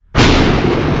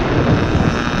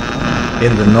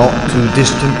in the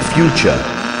not-too-distant future,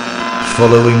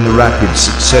 following the rapid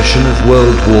succession of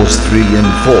World Wars III and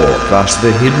IV, plus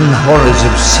the hidden horrors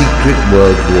of secret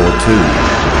World War II.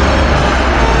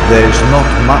 There's not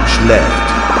much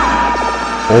left.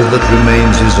 All that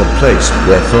remains is a place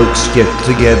where folks get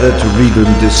together to read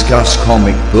and discuss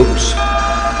comic books.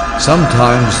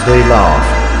 Sometimes they laugh,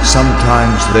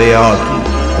 sometimes they argue,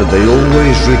 but they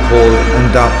always record and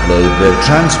upload their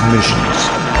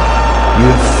transmissions.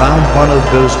 You've found one of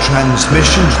those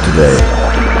transmissions today.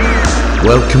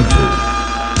 Welcome to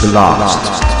The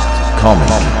Last Comic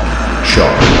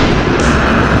Shop.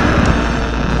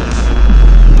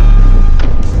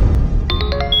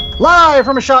 Live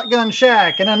from a shotgun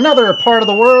shack in another part of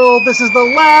the world, this is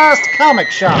The Last Comic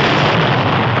Shop.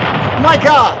 My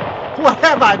God, what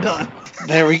have I done?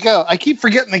 There we go. I keep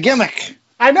forgetting the gimmick.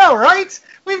 I know, right?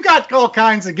 We've got all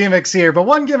kinds of gimmicks here, but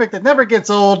one gimmick that never gets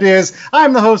old is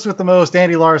I'm the host with the most,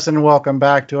 Andy Larson, and welcome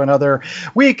back to another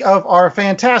week of our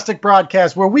fantastic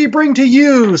broadcast where we bring to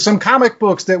you some comic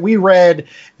books that we read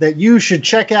that you should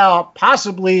check out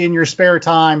possibly in your spare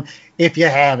time if you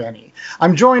have any.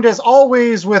 I'm joined as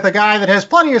always with a guy that has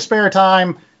plenty of spare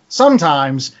time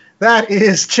sometimes. That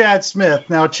is Chad Smith.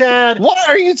 Now, Chad... What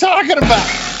are you talking about?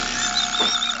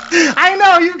 I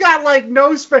know, you've got like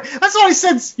no spare... That's why I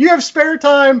said you have spare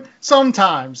time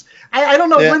sometimes. I don't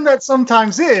know when that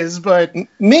sometimes is, but...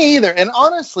 Me either. And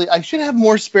honestly, I should have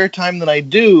more spare time than I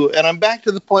do. And I'm back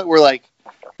to the point where like,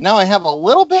 now I have a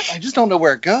little bit, I just don't know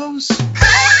where it goes.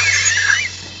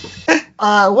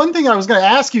 One thing I was going to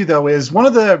ask you, though, is one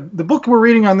of the book we're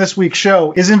reading on this week's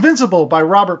show is Invincible by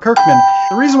Robert Kirkman.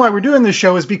 The reason why we're doing this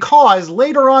show is because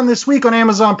later on this week on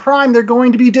Amazon Prime, they're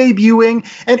going to be debuting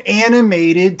an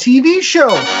animated TV show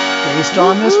based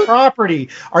on this property.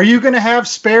 Are you going to have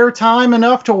spare time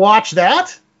enough to watch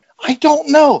that? I don't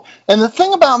know. And the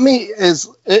thing about me is,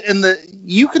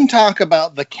 you can talk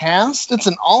about the cast. It's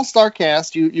an all-star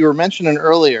cast you were mentioning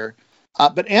earlier.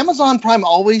 But Amazon Prime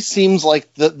always seems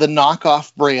like the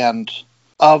knockoff brand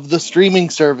of the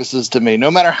streaming services to me. No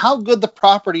matter how good the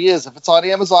property is, if it's on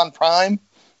Amazon Prime,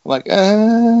 I'm like,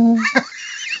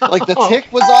 like The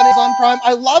Tick was on Amazon Prime.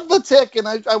 I love The Tick, and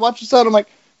I watch this out, I'm like,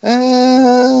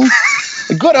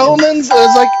 Good Omens, I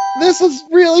was like, this is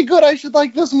really good. I should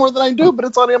like this more than I do, but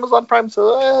it's on Amazon Prime,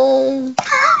 so...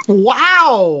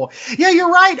 Wow. Yeah, you're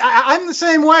right. I'm the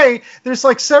same way. There's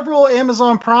like several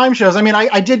Amazon Prime shows. I mean,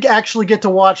 I did actually get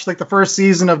to watch like the first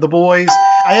season of The Boys.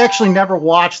 I actually never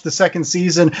watched the second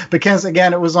season because,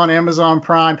 again, it was on Amazon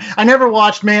Prime. I never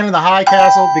watched Man in the High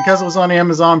Castle because it was on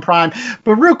Amazon Prime.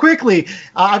 But real quickly,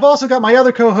 I've also got my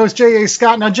other co-host, J.A.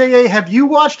 Scott. Now, J.A., have you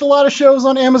watched a lot of shows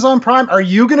on Amazon Prime? Are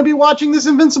you going to be watching this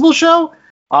Invincible show?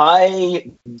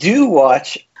 I do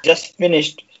watch, just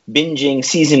finished binging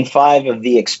season 5 of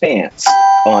The Expanse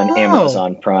on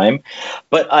Amazon Prime.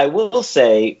 But I will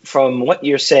say, from what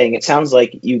you're saying, it sounds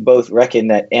like you both reckon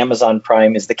that Amazon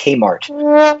Prime is the Kmart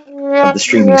of the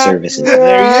streaming services.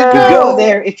 There you go. You go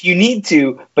there if you need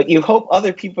to, but you hope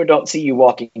other people don't see you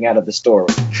walking out of the store.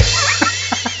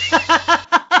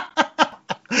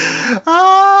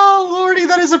 Oh, Lordy,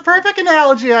 that is a perfect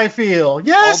analogy, I feel.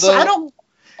 Yes, although,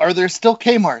 are there still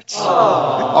Kmarts?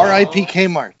 R.I.P.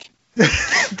 Kmart.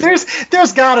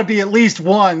 There's got to be at least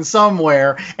one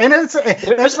somewhere, and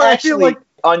I feel like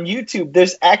on YouTube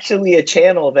there's actually a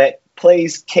channel that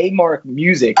plays Kmart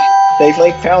music. They've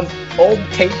like found old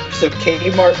tapes of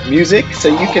Kmart music, so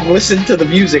you can listen to the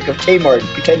music of Kmart and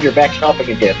pretend you're back shopping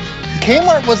again.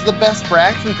 Kmart was the best for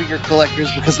action figure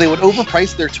collectors because they would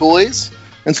overprice their toys,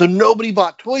 and so nobody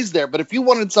bought toys there. But if you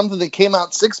wanted something that came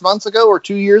out 6 months ago or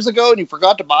 2 years ago and you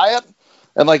forgot to buy it,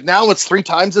 and like now it's 3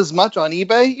 times as much on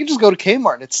eBay, you just go to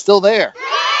Kmart. It's still there.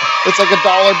 It's like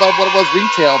 $1 above what it was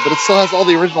retail, but it still has all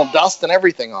the original dust and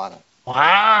everything on it.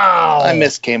 Wow. I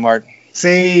miss Kmart.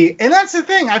 See, and that's the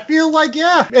thing. I feel like,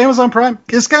 Amazon Prime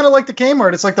is kind of like the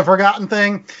Kmart. It's like the forgotten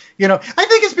thing. You know, I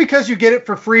think it's because you get it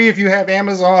for free if you have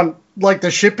Amazon, like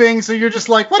the shipping. So you're just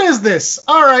like, what is this?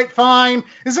 All right, fine.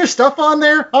 Is there stuff on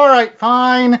there? All right,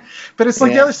 fine. But it's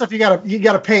like the other stuff you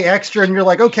gotta pay extra, and you're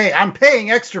like, okay, I'm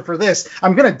paying extra for this.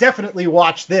 I'm gonna definitely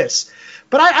watch this.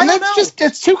 But I don't know.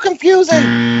 It's too confusing.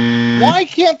 Why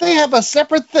can't they have a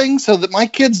separate thing so that my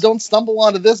kids don't stumble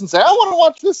onto this and say, I want to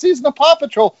watch this season of Paw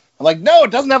Patrol? I'm like, no,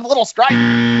 it doesn't have a little stripe.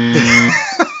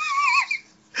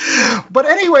 But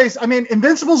anyways, I mean,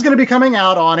 Invincible's going to be coming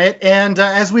out on it, and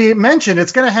as we mentioned,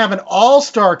 it's going to have an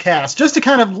all-star cast. Just to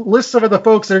kind of list some of the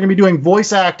folks that are going to be doing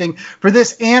voice acting for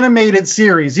this animated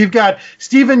series. You've got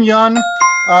Stephen Yeun,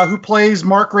 who plays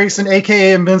Mark Grayson,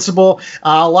 a.k.a. Invincible.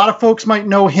 A lot of folks might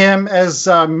know him as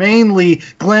mainly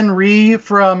Glenn Rhee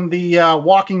from the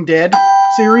Walking Dead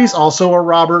series, also a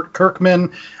Robert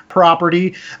Kirkman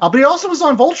property. But he also was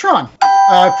on Voltron.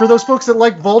 For those folks that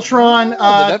like Voltron,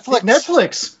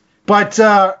 Netflix. But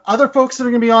other folks that are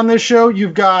going to be on this show,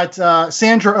 you've got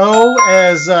Sandra Oh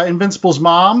as Invincible's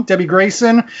mom, Debbie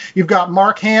Grayson. You've got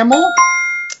Mark Hamill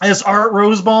as Art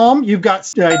Rosebaum. You've got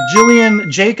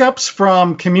Jillian Jacobs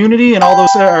from Community and all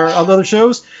those other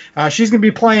shows. She's going to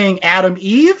be playing Adam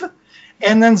Eve.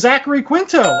 And then Zachary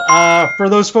Quinto, for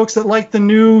those folks that like the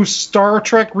new Star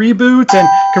Trek reboot and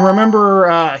can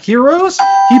remember Heroes,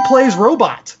 he plays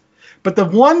Robot. But the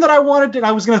one that I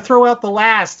was going to throw out the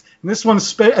last, and this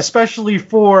one's especially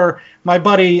for my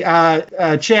buddy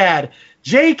Chad,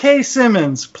 J.K.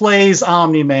 Simmons plays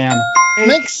Omni-Man.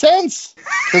 Makes sense,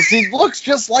 because he looks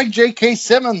just like J.K.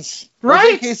 Simmons.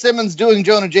 Right? J.K. Simmons doing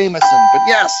Jonah Jameson, but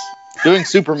yes, doing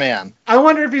Superman. I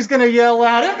wonder if he's going to yell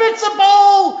out, "Invincible!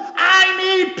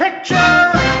 I need picture!"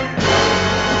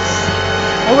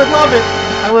 I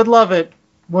would love it.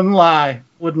 Wouldn't lie.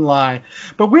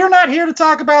 But we're not here to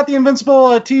talk about the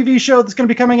Invincible TV show that's going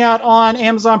to be coming out on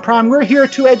Amazon Prime. We're here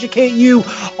to educate you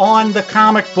on the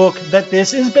comic book that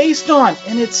this is based on.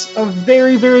 And it's a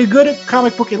very, very good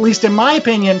comic book, at least in my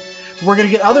opinion. We're going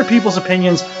to get other people's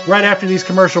opinions right after these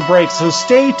commercial breaks. So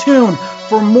stay tuned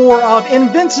for more of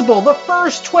Invincible, the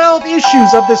first 12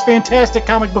 issues of this fantastic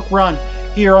comic book run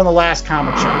here on The Last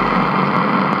Comic Shop.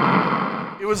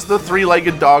 It was the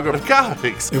three-legged dog of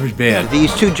comics. It was bad.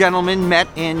 These two gentlemen met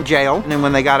in jail, and then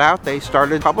when they got out, they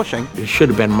started publishing. It should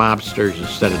have been mobsters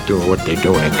instead of doing what they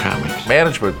do in comics.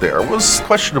 Management there was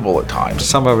questionable at times.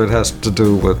 Some of it has to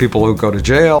do with people who go to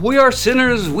jail. We are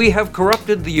sinners. We have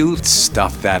corrupted the youth.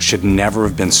 Stuff that should never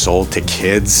have been sold to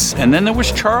kids. And then there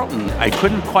was Charlton. I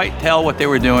couldn't quite tell what they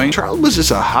were doing. Charlton was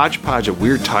just a hodgepodge of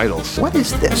weird titles. What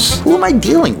is this? Who am I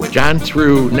dealing with? John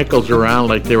threw nickels around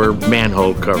like they were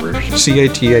manhole covers.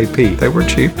 CATAP. They were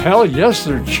cheap. Hell yes,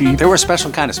 they're cheap. They were a special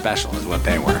kind of special is what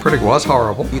they were. Printing was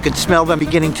horrible. You could smell them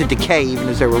beginning to decay even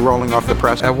as they were rolling off the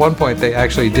press. At one point, they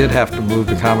actually did have to move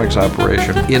the comics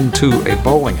operation into a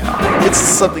bowling alley. It's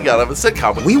something out of a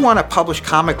sitcom. We want to publish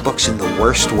comic books in the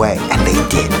worst way, and they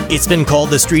did. It's been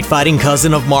called the street-fighting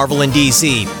cousin of Marvel and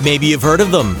DC. Maybe you've heard of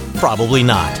them. Probably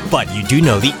not. But you do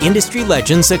know the industry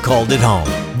legends that called it home.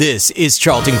 This is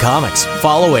Charlton Comics.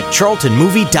 Follow at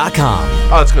charltonmovie.com.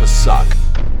 Oh, it's going to suck.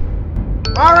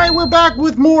 All right, we're back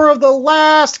with more of The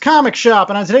Last Comic Shop,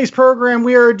 and on today's program,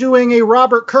 we are doing a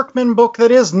Robert Kirkman book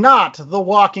that is not The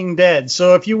Walking Dead.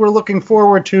 So if you were looking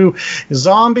forward to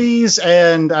zombies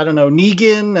and, I don't know,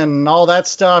 Negan and all that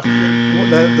stuff,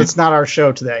 that's not our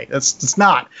show today. It's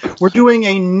not. We're doing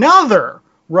another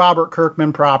Robert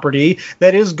Kirkman property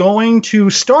that is going to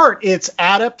start its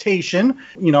adaptation,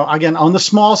 again, on the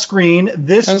small screen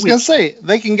this week. I was going to say,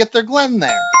 they can get their Glenn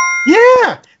there.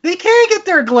 Yeah, they can get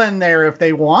their Glenn there if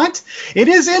they want. It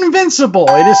is Invincible.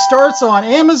 It starts on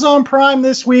Amazon Prime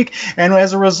this week, and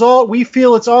as a result, we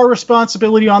feel it's our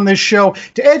responsibility on this show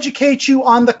to educate you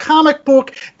on the comic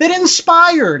book that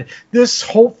inspired this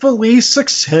hopefully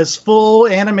successful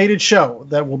animated show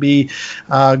that will be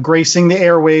gracing the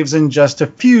airwaves in just a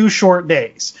few short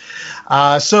days.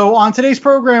 So on today's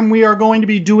program, we are going to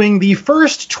be doing the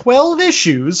first 12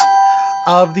 issues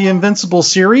of the Invincible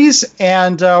series.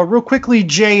 And real quickly,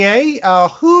 J.A.,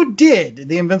 who did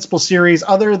the Invincible series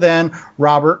other than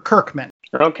Robert Kirkman?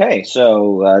 Okay,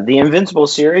 so the Invincible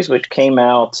series, which came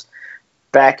out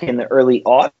back in the early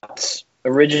aughts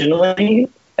originally,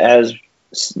 as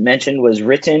mentioned, was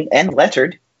written and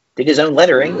lettered, did his own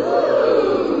lettering,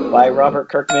 by Robert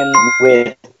Kirkman,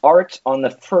 with art on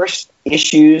the first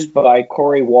issues by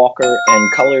Corey Walker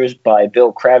and colors by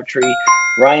Bill Crabtree.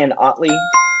 Ryan Otley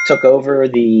took over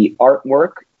the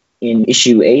artwork in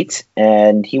issue 8,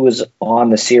 and he was on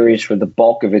the series for the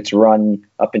bulk of its run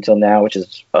up until now, which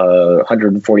is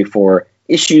 144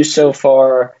 issues so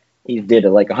far. He did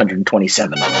like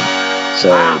 127 of them.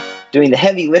 So doing the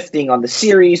heavy lifting on the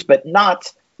series, but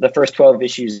not the first 12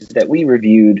 issues that we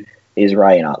reviewed, is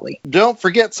Ryan Otley. Don't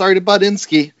forget, sorry to butt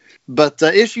Insky, but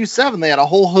issue 7, they had a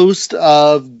whole host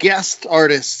of guest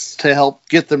artists to help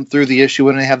get them through the issue,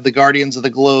 and they have the Guardians of the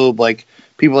Globe, like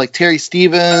people like Terry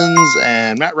Stevens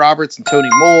and Matt Roberts and Tony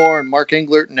Moore and Mark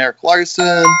Englert and Eric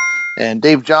Larson and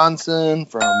Dave Johnson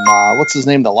from, what's his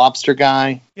name, the Lobster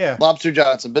guy? Yeah. Lobster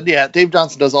Johnson. But yeah, Dave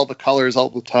Johnson does all the colors all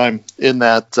the time in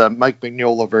that Mike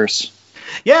Mignola verse.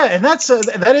 Yeah, and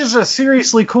that is a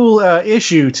seriously cool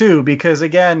issue too, because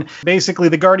again, basically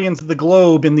the Guardians of the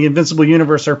Globe in the Invincible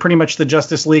universe are pretty much the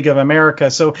Justice League of America.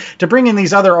 So to bring in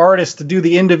these other artists to do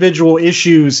the individual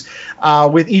issues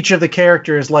with each of the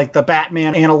characters, like the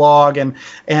Batman analog and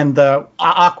the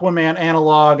Aquaman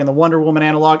analog and the Wonder Woman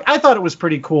analog, I thought it was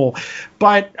pretty cool.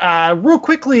 But real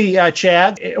quickly,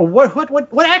 Chad,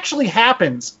 what actually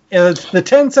happens? The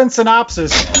 10-cent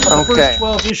synopsis of the first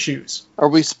 12 issues. Are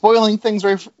we spoiling things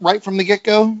right from the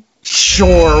get-go?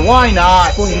 Sure, why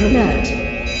not? Spoiler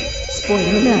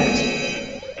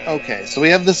alert. Okay, so we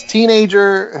have this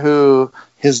teenager who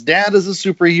his dad is a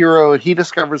superhero, and he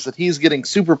discovers that he's getting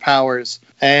superpowers.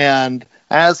 And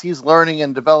as he's learning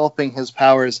and developing his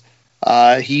powers,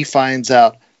 he finds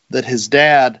out that his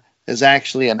dad is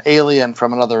actually an alien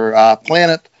from another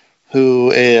planet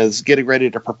who is getting ready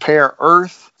to prepare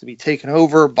Earth to be taken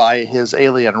over by his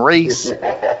alien race.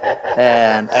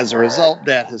 And as a result,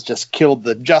 Dad has just killed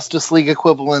the Justice League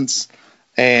equivalents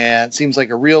and seems like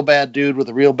a real bad dude with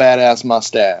a real badass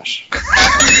mustache.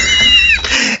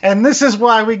 And this is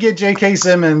why we get J.K.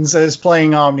 Simmons as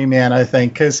playing Omni-Man, I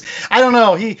think, because, I don't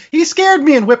know, he scared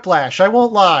me in Whiplash, I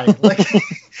won't lie. Like,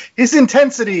 his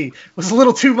intensity was a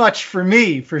little too much for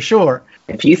me, for sure.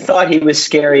 If you thought he was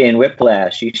scary in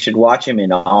Whiplash, you should watch him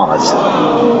in Oz.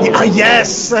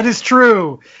 Yes, that is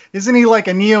true. Isn't he like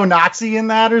a neo-Nazi in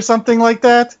that or something like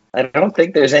that? I don't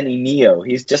think there's any Neo.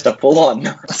 He's just a full-on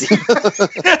Nazi.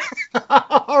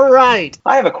 All right.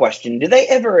 I have a question. Do they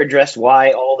ever address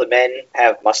why all the men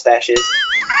have mustaches?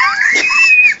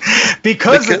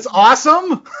 Because it's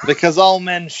awesome? Because all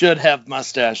men should have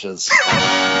mustaches.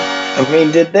 I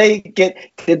mean, did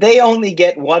they only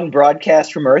get one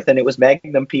broadcast from Earth and it was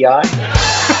Magnum PI?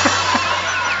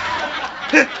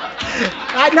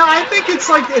 No, I think it's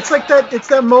like that. It's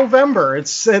that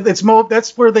Movember.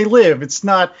 That's where they live.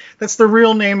 That's the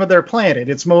real name of their planet.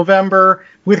 It's Movember.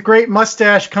 With great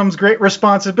mustache comes great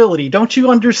responsibility. Don't you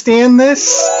understand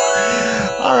this?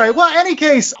 All right. Well, in any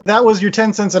case, that was your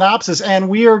 10-cent synopsis, and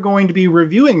we are going to be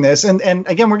reviewing this. And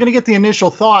again, we're going to get the initial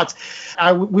thoughts.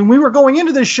 When we were going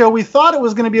into this show, we thought it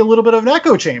was going to be a little bit of an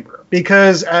echo chamber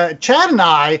because Chad and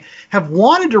I have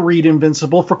wanted to read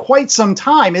Invincible for quite some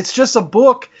time. It's just a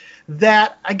book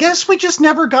that I guess we just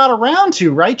never got around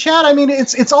to, right, Chad? I mean,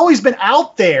 it's always been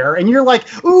out there, and you're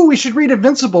like, ooh, we should read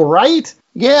Invincible, right?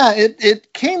 Yeah,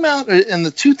 it came out in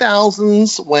the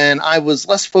 2000s when I was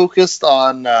less focused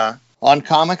on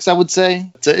comics, I would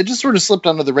say. It just sort of slipped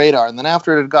under the radar, and then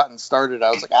after it had gotten started,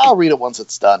 I was like, I'll read it once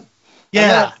it's done. Yeah.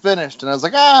 And then it finished, and I was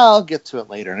like, I'll get to it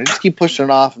later. And I just keep pushing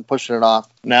it off and pushing it off.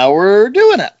 Now we're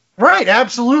doing it. Right,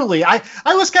 absolutely. I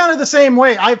was kind of the same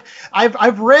way.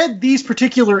 I've read these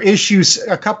particular issues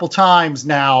a couple times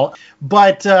now,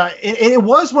 but it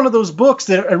was one of those books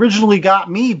that originally got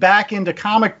me back into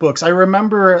comic books. I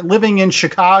remember living in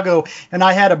Chicago, and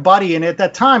I had a buddy, and at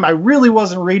that time, I really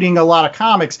wasn't reading a lot of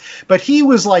comics, but he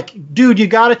was like, dude, you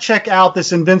got to check out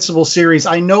this Invincible series.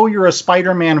 I know you're a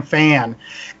Spider-Man fan.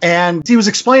 And he was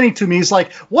explaining to me, he's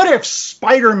like, what if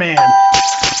Spider-Man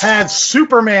had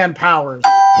Superman powers?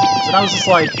 And I was just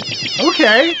like,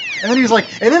 okay. And then he's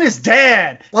like, and then his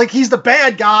dad, like he's the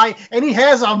bad guy, and he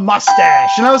has a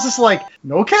mustache. And I was just like,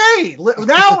 okay,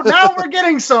 now we're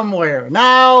getting somewhere.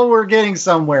 Now we're getting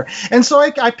somewhere. And so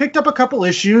I picked up a couple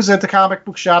issues at the comic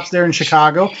book shops there in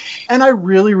Chicago, and I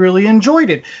really, really enjoyed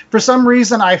it. For some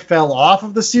reason, I fell off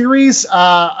of the series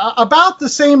about the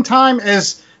same time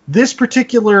as this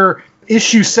particular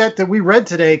issue set that we read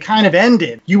today kind of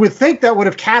ended. You would think that would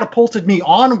have catapulted me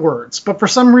onwards, but for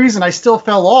some reason I still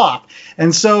fell off.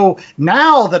 And so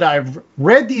now that I've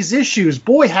read these issues,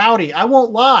 boy howdy, I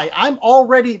won't lie, I'm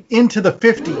already into the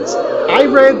 50s. I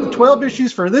read the 12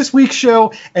 issues for this week's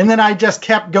show, and then I just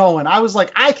kept going. I was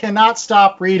like, I cannot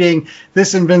stop reading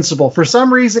this Invincible. For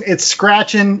some reason, it's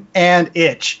scratching and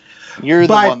itch. You're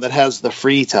the one that has the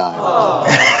free time.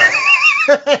 Oh.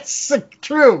 That's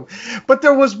true. But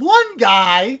there was one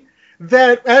guy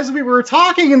that, as we were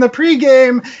talking in the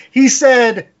pregame, he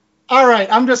said, all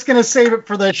right, I'm just going to save it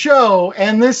for the show.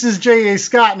 And this is J.A.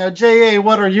 Scott. Now, J.A.,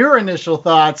 what are your initial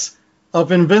thoughts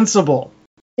of Invincible?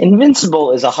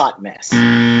 Invincible is a hot mess.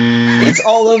 It's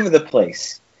all over the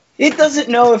place. It doesn't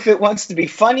know if it wants to be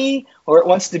funny or it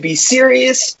wants to be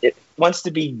serious. It wants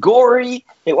to be gory.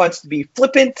 It wants to be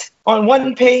flippant. On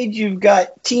one page, you've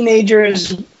got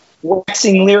teenagers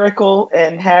waxing lyrical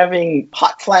and having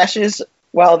hot flashes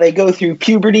while they go through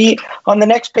puberty. On the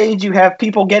next page, you have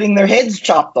people getting their heads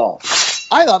chopped off.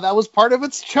 I thought that was part of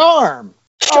its charm.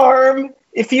 Charm?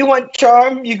 If you want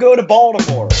charm, you go to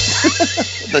Baltimore.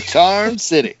 The Charm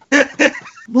City.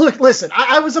 Look, listen,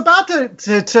 I was about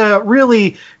to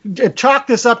really chalk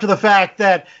this up to the fact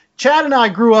that Chad and I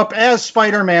grew up as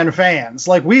Spider-Man fans.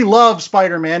 Like, we love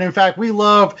Spider-Man. In fact, we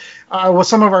love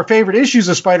some of our favorite issues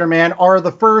of Spider-Man are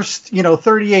the first,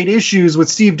 38 issues with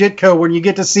Steve Ditko, when you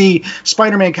get to see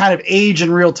Spider-Man kind of age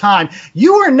in real time.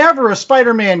 You were never a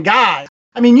Spider-Man guy.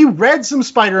 I mean, you read some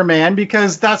Spider-Man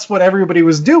because that's what everybody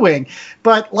was doing.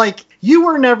 But, like, you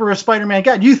were never a Spider-Man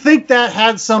guy. Do you think that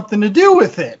had something to do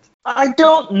with it? I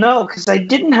don't know, because I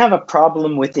didn't have a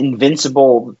problem with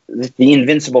Invincible, the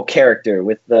Invincible character,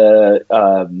 with the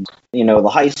the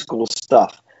high school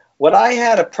stuff. What I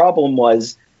had a problem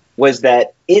was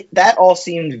that that all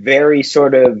seemed very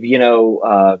sort of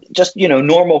just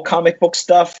normal comic book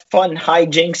stuff, fun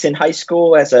hijinks in high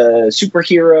school as a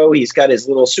superhero. He's got his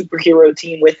little superhero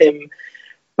team with him.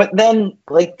 But then,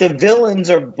 like, the villains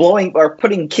are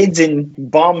putting kids in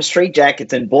bomb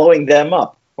straitjackets and blowing them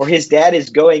up. Or his dad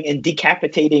is going and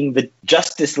decapitating the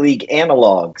Justice League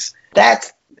analogs.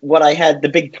 That's what I had the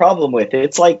big problem with.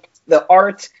 It's like the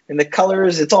art and the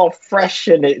colors, it's all fresh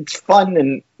and it's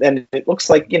fun and it looks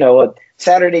like, a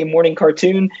Saturday morning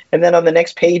cartoon. And then on the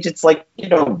next page, it's like,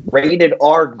 rated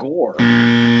R gore.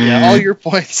 Yeah, all your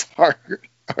points are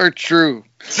true.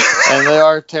 And they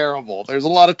are terrible. There's a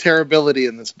lot of terribility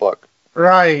in this book.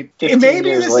 Right. And maybe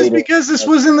this is because this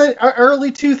was in the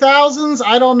early 2000s.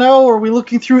 I don't know. Are we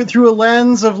looking through it through a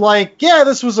lens of like, yeah,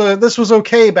 this was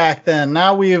okay back then.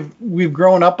 Now we've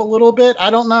grown up a little bit. I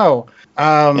don't know.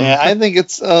 Yeah, I think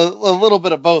it's a little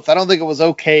bit of both. I don't think it was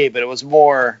okay, but it was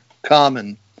more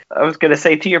common. I was going to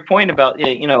say, to your point about,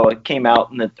 it came out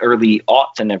in the early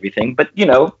aughts and everything, but,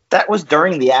 that was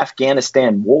during the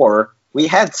Afghanistan war. We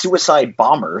had suicide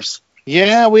bombers.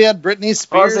 Yeah, we had Britney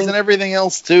Spears and everything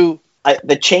else, too.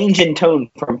 The change in tone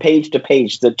from page to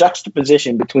page, the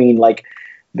juxtaposition between like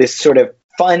this sort of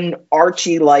fun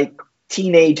Archie like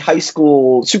teenage high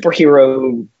school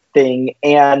superhero thing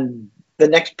and the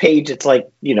next page it's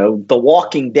like, The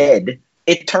Walking Dead.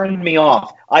 It turned me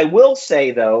off. I will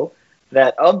say though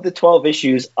that of the 12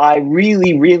 issues, I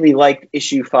really, really liked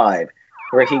issue 5,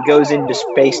 where he goes into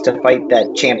space to fight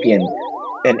that champion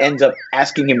and ends up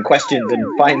asking him questions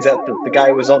and finds out that the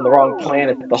guy was on the wrong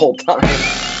planet the whole time.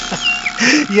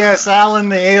 Yes, Alan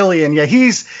the alien. Yeah,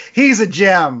 he's a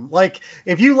gem. Like,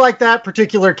 if you like that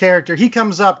particular character, he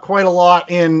comes up quite a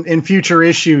lot in future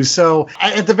issues. So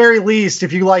at the very least,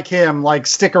 if you like him, like,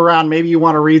 stick around. Maybe you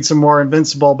want to read some more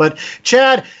Invincible. But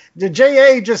Chad,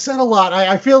 J.A. just said a lot.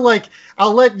 I feel like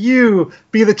I'll let you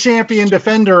be the champion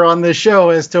defender on this show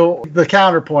as to the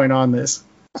counterpoint on this.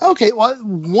 Okay, well,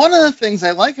 one of the things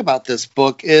I like about this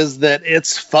book is that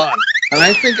it's fun. And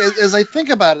I think, as I think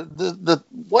about it,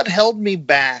 what held me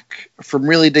back from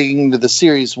really digging into the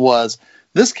series was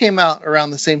this came out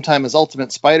around the same time as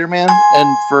Ultimate Spider-Man,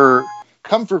 and for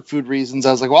comfort food reasons,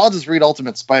 I was like, well, I'll just read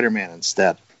Ultimate Spider-Man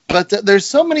instead. But there's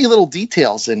so many little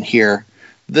details in here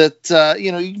that,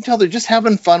 you can tell they're just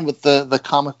having fun with the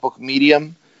comic book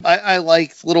medium. I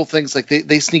like little things like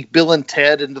they sneak Bill and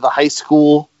Ted into the high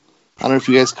school. I don't know if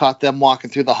you guys caught them walking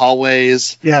through the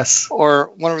hallways. Yes. Or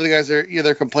one of the guys are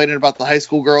they're complaining about the high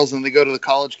school girls and they go to the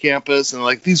college campus and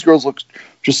like, these girls look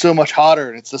just so much hotter,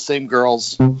 and it's the same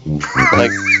girls. Like,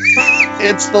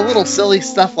 it's the little silly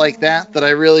stuff like that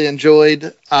I really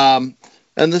enjoyed. And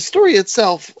the story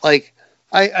itself, like,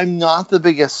 I'm not the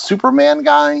biggest Superman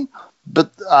guy,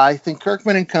 but I think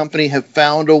Kirkman and company have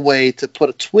found a way to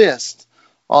put a twist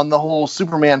on the whole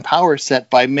Superman power set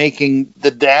by making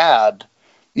the dad,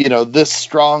 this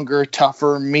stronger,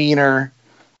 tougher, meaner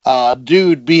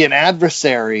dude be an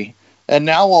adversary. And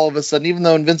now all of a sudden, even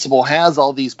though Invincible has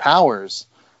all these powers,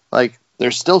 like,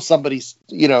 there's still somebody,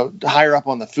 higher up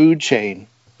on the food chain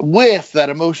with that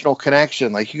emotional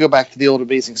connection. Like, you go back to the old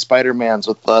Amazing Spider-Mans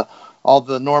with all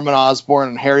the Norman Osborn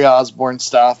and Harry Osborn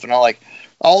stuff and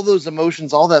all those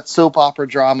emotions, all that soap opera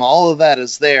drama, all of that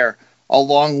is there,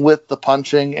 along with the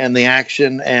punching and the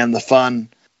action and the fun.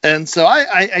 And so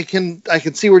I can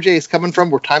see where Jay is coming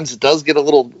from, where times it does get a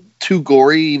little too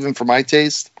gory, even for my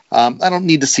taste. I don't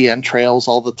need to see entrails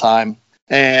all the time.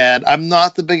 And I'm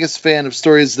not the biggest fan of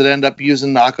stories that end up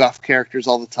using knockoff characters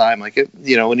all the time. Like,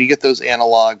 when you get those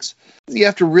analogs, you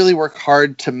have to really work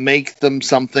hard to make them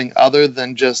something other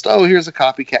than just, oh, here's a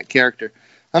copycat character.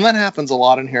 And that happens a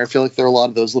lot in here. I feel like there are a lot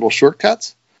of those little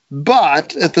shortcuts.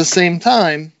 But at the same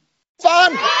time,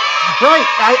 fun! Right.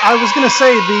 I was going to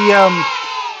say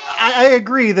I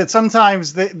agree that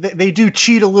sometimes they do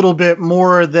cheat a little bit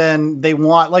more than they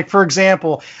want. Like, for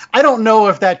example, I don't know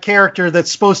if that character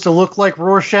that's supposed to look like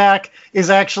Rorschach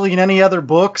is actually in any other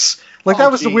books. Like,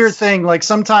 that was the weird thing. Like,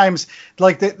 sometimes,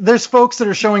 like, there's folks that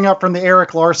are showing up from the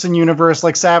Eric Larson universe,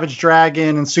 like Savage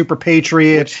Dragon and Super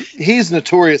Patriot. He's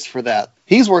notorious for that.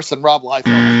 He's worse than Rob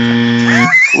Liefeld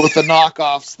with the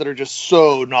knockoffs that are just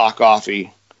so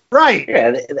knockoffy. Right.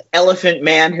 Yeah, the elephant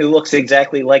man who looks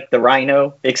exactly like the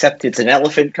Rhino, except it's an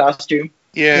elephant costume.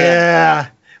 Yeah.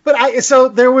 But so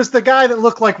there was the guy that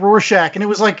looked like Rorschach, and it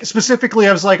was like, specifically,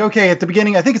 I was like, okay, at the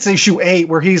beginning, I think it's issue 8,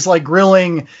 where he's like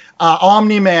grilling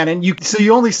Omni-Man, and you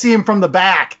only see him from the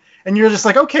back, and you're just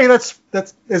like, okay, is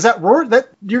that Rorschach?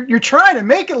 You're trying to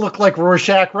make it look like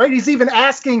Rorschach, right? He's even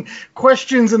asking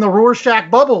questions in the Rorschach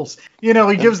bubbles. He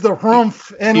gives the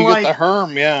humph and you like get the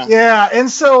herm, yeah. Yeah, and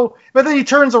so, but then he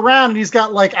turns around and he's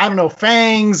got like, I don't know,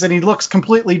 fangs, and he looks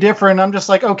completely different. I'm just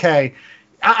like, okay,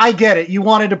 I get it. You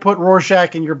wanted to put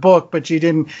Rorschach in your book, but you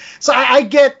didn't. So I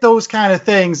get those kind of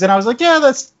things. And I was like, yeah,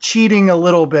 that's cheating a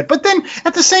little bit. But then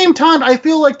at the same time, I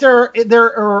feel like there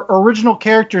are original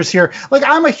characters here. Like,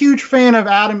 I'm a huge fan of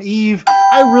Adam Eve.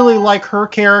 I really like her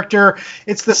character.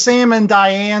 It's the Sam and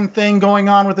Diane thing going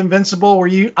on with Invincible, where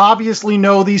you obviously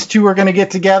know these two are going to get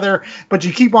together, but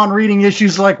you keep on reading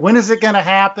issues like, when is it going to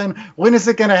happen? When is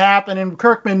it going to happen? And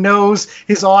Kirkman knows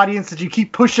his audience, that you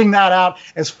keep pushing that out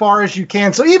as far as you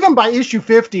can. So even by issue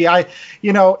 50,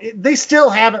 they still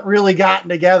haven't really gotten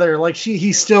together. Like,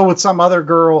 he's still with some other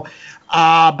girl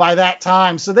by that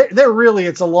time. So they're really,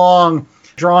 it's a long,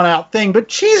 drawn out thing. But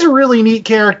she's a really neat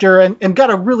character and got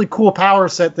a really cool power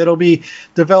set that'll be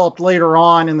developed later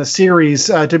on in the series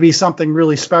to be something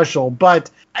really special. But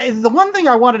the one thing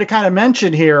I wanted to kind of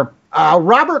mention here,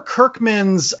 Robert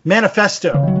Kirkman's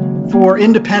manifesto for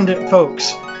independent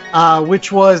folks.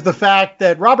 Which was the fact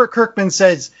that Robert Kirkman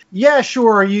says, yeah,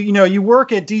 sure, you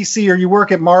work at DC or you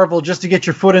work at Marvel just to get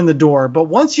your foot in the door. But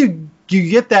once you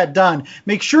get that done,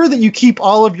 make sure that you keep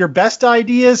all of your best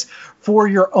ideas for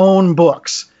your own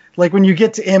books. Like when you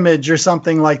get to Image or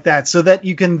something like that, so that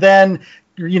you can then,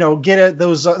 get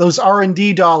those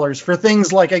R&D dollars for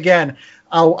things like, again,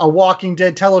 a Walking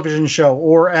Dead television show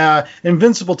or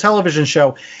Invincible television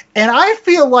show. And I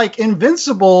feel like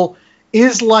Invincible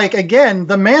is like, again,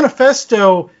 the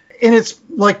manifesto in its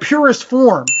like purest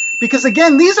form. Because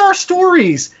again, these are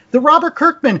stories that Robert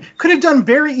Kirkman could have done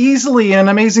very easily in an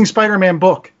Amazing Spider-Man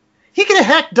book. He could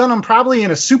have done them probably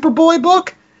in a Superboy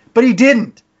book, but he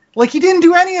didn't. Like, he didn't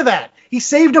do any of that. He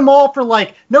saved them all for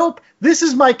like, nope, this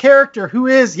is my character who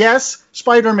is, yes,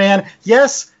 Spider-Man,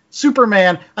 yes,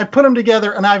 Superman. I put them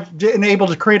together, and I've been able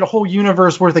to create a whole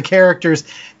universe worth of characters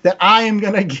that I am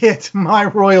going to get my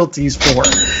royalties for.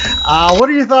 What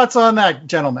are your thoughts on that,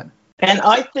 gentlemen? And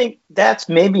I think that's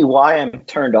maybe why I'm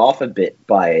turned off a bit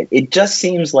by it. It just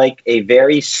seems like a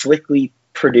very slickly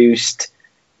produced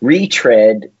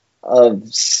retread of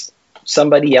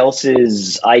somebody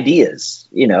else's ideas,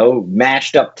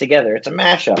 mashed up together. It's a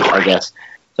mashup, I guess.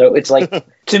 So it's like,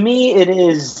 to me, it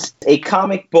is a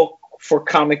comic book for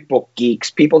comic book geeks,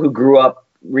 people who grew up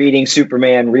reading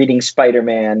Superman, reading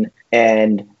Spider-Man,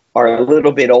 and are a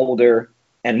little bit older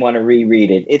and want to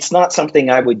reread it. It's not something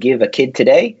I would give a kid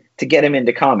today to get him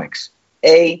into comics.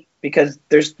 A, because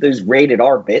there's rated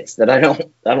R bits that I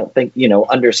don't think,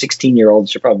 under 16-year-olds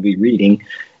should probably be reading.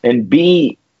 And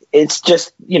B, it's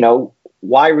just,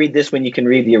 why read this when you can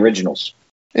read the originals?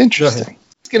 Interesting. I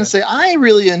was going to say, I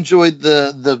really enjoyed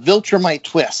the Viltrumite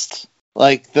twist.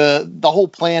 Like the whole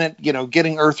planet,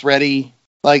 getting Earth ready.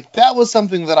 Like, that was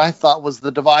something that I thought was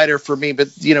the divider for me, but,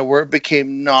 where it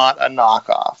became not a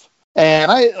knockoff.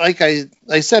 And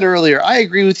I said earlier, I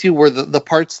agree with you where the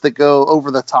parts that go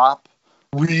over the top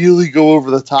really go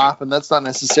over the top, and that's not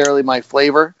necessarily my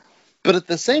flavor. But at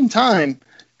the same time,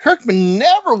 Kirkman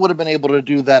never would have been able to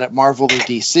do that at Marvel or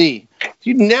DC.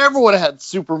 You never would have had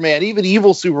Superman, even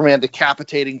evil Superman,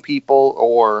 decapitating people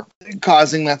or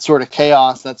causing that sort of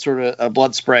chaos, that sort of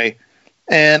blood spray.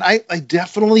 And I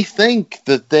definitely think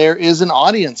that there is an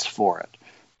audience for it.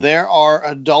 There are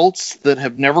adults that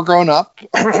have never grown up,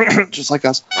 just like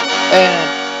us,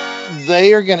 and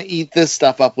they are going to eat this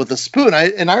stuff up with a spoon. I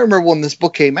remember when this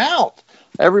book came out,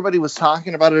 everybody was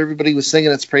talking about it. Everybody was singing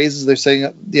its praises. They're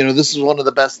saying, this is one of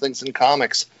the best things in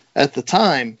comics at the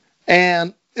time.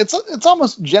 And it's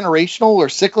almost generational or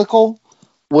cyclical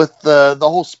with the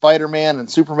whole Spider-Man and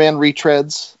Superman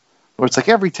retreads, where it's like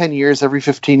every 10 years, every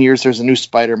 15 years, there's a new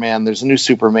Spider-Man, there's a new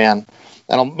Superman.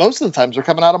 And most of the times they're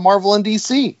coming out of Marvel and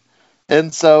DC.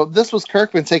 And so this was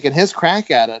Kirkman taking his crack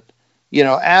at it,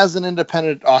 as an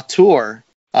independent auteur,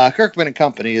 Kirkman and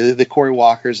Company, the Cory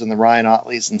Walkers and the Ryan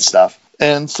Otleys and stuff.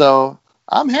 And so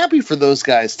I'm happy for those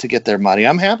guys to get their money.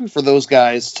 I'm happy for those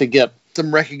guys to get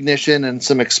some recognition and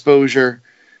some exposure,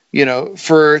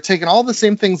 for taking all the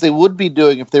same things they would be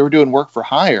doing if they were doing work for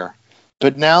hire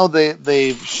but now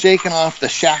they've shaken off the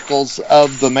shackles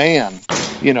of the man.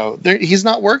 You know, he's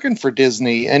not working for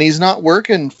Disney, and he's not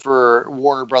working for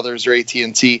Warner Brothers or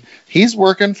AT&T. He's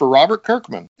working for Robert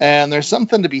Kirkman, and there's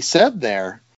something to be said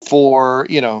there for,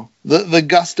 you know, the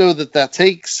gusto that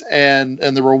takes and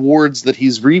the rewards that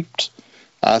he's reaped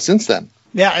since then.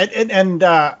 Yeah, and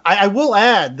I will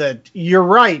add that you're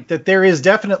right, that there is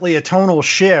definitely a tonal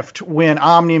shift when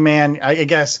Omni-Man, I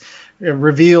guess,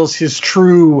 reveals his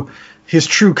true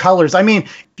colors. I mean,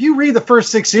 if you read the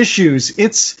first 6 issues,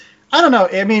 it's, I don't know.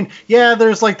 I mean, yeah,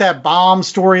 there's like that bomb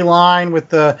storyline with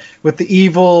the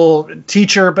evil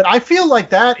teacher, but I feel like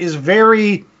that is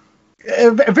very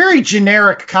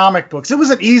generic comic books. It was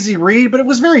an easy read, but it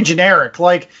was very generic.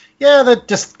 Like, yeah, that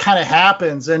just kind of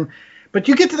happens. But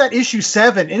you get to that issue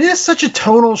 7, and it is such a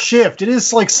tonal shift. It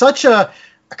is like such a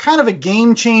kind of a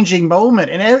game-changing moment.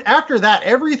 And after that,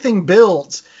 everything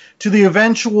builds to the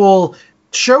eventual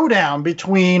showdown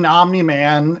between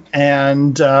Omni-Man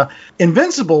and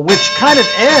Invincible, which kind of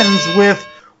ends with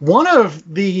one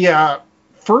of the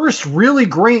first really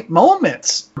great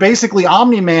moments. Basically,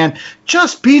 Omni-Man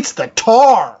just beats the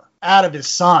tar out of his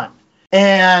son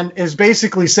and is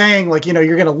basically saying, like, you know,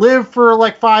 you're going to live for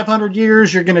like 500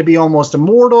 years. You're going to be almost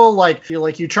immortal. Like,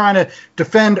 you're trying to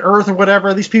defend Earth or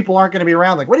whatever. These people aren't going to be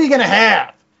around. Like, what are you going to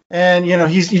have? And, you know,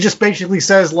 he just basically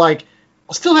says, like,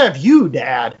 I'll still have you,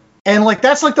 Dad. And, like,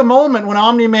 that's, like, the moment when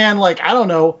Omni-Man, like, I don't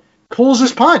know, pulls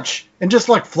his punch and just,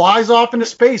 like, flies off into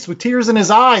space with tears in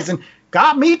his eyes and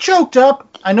got me choked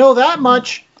up. I know that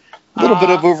much. A little bit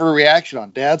of overreaction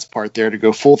on Dad's part there to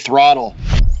go full throttle.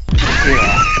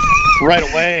 Yeah. Right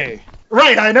away.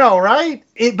 Right, I know, right?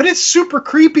 But it's super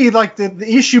creepy, like the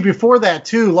issue before that,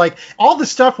 too. Like, all the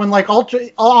stuff when, like,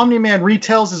 Omni-Man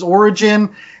retells his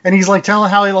origin, and he's, like,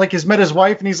 telling how he, like, has met his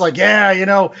wife, and he's like, yeah, you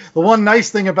know, the one nice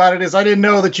thing about it is I didn't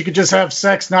know that you could just have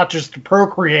sex, not just to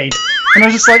procreate. And I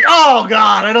was just like, oh,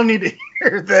 God, I don't need to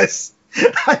hear this.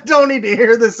 I don't need to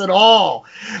hear this at all.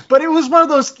 But it was one of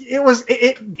those,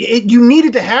 you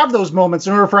needed to have those moments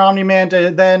in order for Omni-Man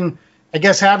to then, I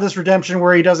guess, have this redemption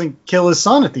where he doesn't kill his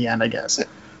son at the end, I guess.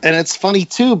 And it's funny,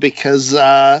 too, because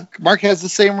Mark has the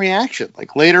same reaction.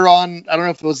 Like, later on, I don't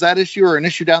know if it was that issue or an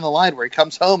issue down the line where he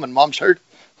comes home and mom's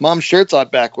shirt's on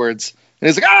backwards. And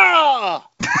he's like, I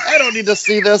don't need to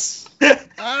see this.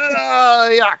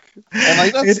 Yuck. And,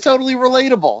 like, that's totally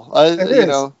relatable. You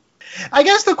know. I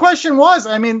guess the question was,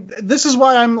 I mean, this is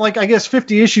why I'm, like, I guess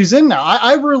 50 issues in now.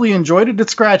 I really enjoyed it. It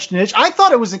scratched an itch. I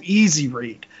thought it was an easy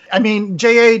read. I mean,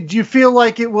 J.A., do you feel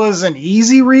like it was an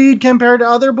easy read compared to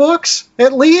other books,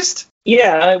 at least?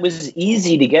 Yeah, it was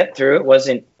easy to get through. It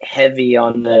wasn't heavy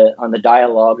on the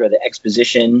dialogue or the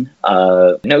exposition.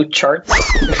 No charts.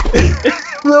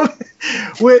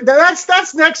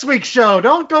 That's next week's show.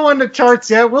 Don't go into charts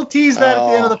yet. We'll tease that at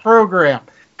the end of the program.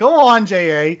 Go on,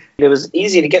 J.A. It was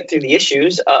easy to get through the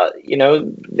issues. You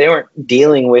know, they weren't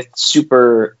dealing with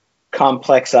super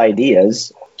complex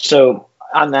ideas. So,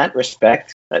 on that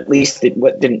respect, at least it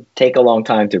didn't take a long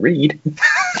time to read.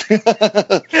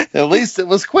 At least it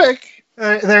was quick.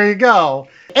 There you go.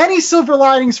 Any silver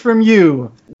linings from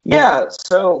you? Yeah,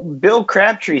 so Bill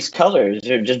Crabtree's colors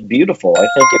are just beautiful. I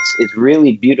think it's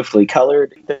really beautifully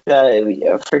colored.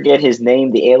 I forget his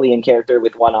name, the alien character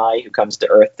with one eye who comes to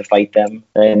Earth to fight them,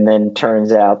 and then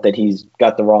turns out that he's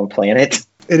got the wrong planet.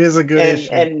 It is a good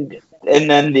issue.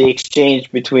 And then the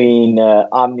exchange between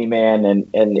Omni-Man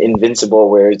and Invincible,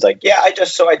 where it's like, yeah, I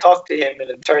talked to him, and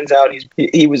it turns out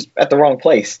he was at the wrong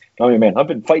place. Omni-Man, I've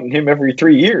been fighting him every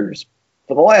 3 years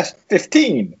for the last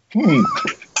 15.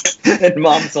 And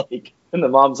the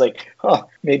mom's like, huh,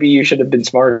 maybe you should have been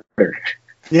smarter.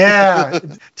 Yeah,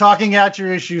 talking out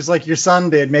your issues like your son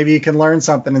did. Maybe you can learn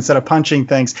something instead of punching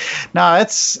things. No,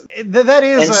 that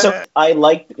is. And so I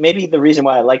liked, maybe the reason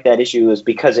why I liked that issue is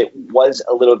because it was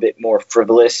a little bit more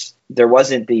frivolous. There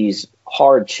wasn't these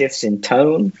hard shifts in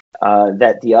tone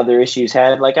that the other issues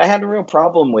had. Like, I had a real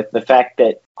problem with the fact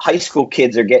that high school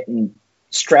kids are getting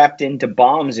strapped into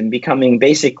bombs and becoming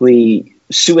basically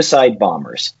suicide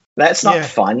bombers. That's not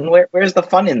fun. Where's the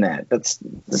fun in that? That's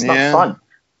not fun.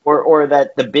 Or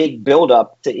that the big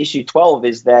build-up to issue 12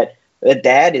 is that the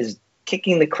dad is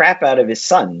kicking the crap out of his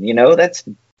son. You know, that's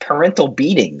parental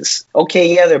beatings.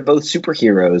 Okay, yeah, they're both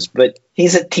superheroes, but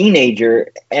he's a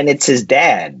teenager and it's his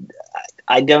dad.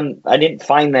 I didn't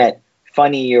find that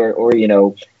funny or you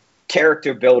know,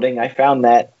 character building. I found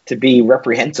that to be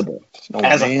reprehensible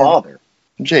as a father.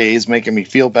 Jay's making me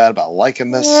feel bad about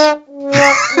liking this.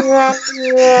 He's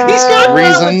got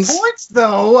valid points,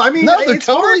 though. I mean, no, they're it's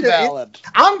totally hard valid.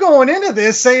 I'm going into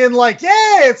this saying, like,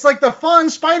 yeah, it's like the fun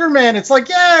Spider-Man. It's like,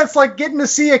 yeah, it's like getting to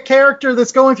see a character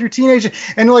that's going through teenage,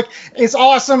 and like, it's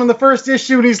awesome in the first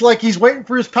issue, and he's waiting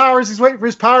for his powers,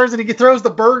 and he throws the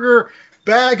burger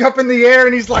bag up in the air,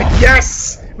 and he's like,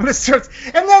 yes, when it starts,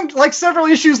 and then like several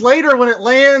issues later when it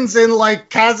lands in like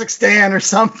Kazakhstan or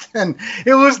something,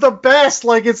 it was the best.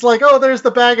 Like, it's like, oh, there's the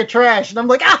bag of trash, and I'm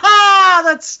like, aha,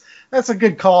 that's a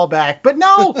good callback. But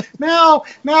no, now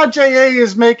JA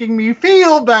is making me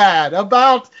feel bad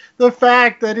about the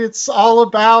fact that it's all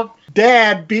about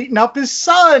dad beating up his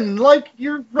son. Like,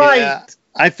 you're right. Yeah,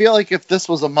 I feel like if this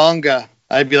was a manga,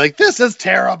 I'd be like, this is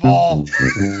terrible.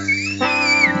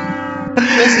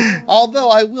 Although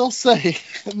I will say,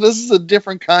 this is a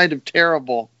different kind of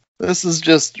terrible. This is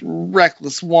just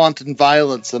reckless, wanton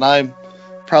violence, and I'm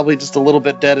probably just a little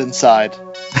bit dead inside.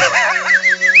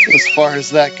 As far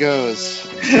as that goes.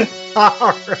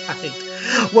 All right.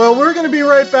 Well, we're going to be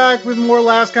right back with more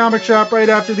Last Comic Shop right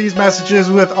after these messages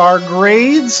with our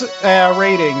grades,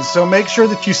 ratings. So make sure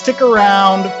that you stick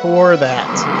around for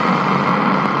that.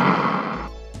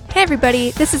 Hey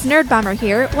everybody, this is Nerd Bomber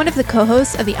here, one of the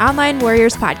co-hosts of the Online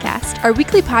Warriors podcast. Our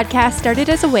weekly podcast started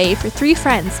as a way for three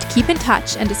friends to keep in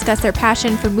touch and discuss their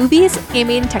passion for movies,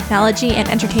 gaming, technology, and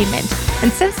entertainment.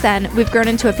 And since then, we've grown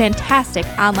into a fantastic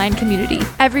online community.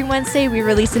 Every Wednesday, we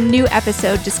release a new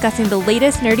episode discussing the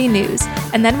latest nerdy news,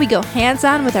 and then we go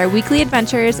hands-on with our weekly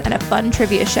adventures and a fun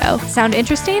trivia show. Sound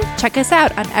interesting? Check us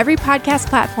out on every podcast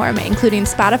platform, including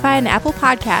Spotify and Apple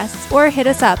Podcasts, or hit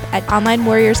us up at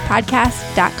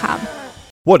onlinewarriorspodcast.com.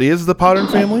 What is the Potter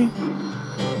family?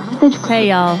 Hey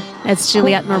y'all, it's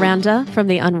Juliette Miranda from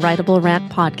the Unwritable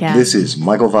Rant podcast. This is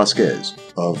Michael Vasquez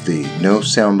of the No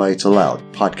Soundbites Allowed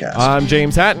podcast. I'm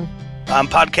James Hatton. I'm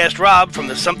Podcast Rob from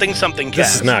the Something Something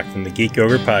Cast. This is Knock from the Geek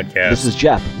Ogre podcast. This is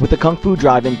Jeff with the Kung Fu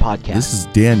Drive-In podcast. This is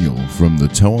Daniel from the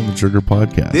Toe on the Trigger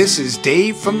podcast. This is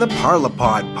Dave from the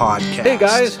Parlapod podcast. Hey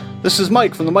guys, this is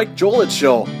Mike from the Mike Jolit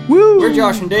Show. Woo! We're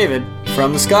Josh and David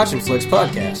from the Scotch and Flicks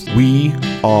podcast. We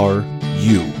are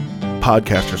you,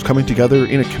 podcasters coming together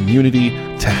in a community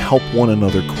to help one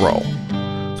another grow.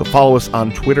 So follow us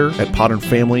on Twitter at Potter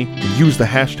Family and use the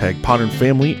hashtag Potter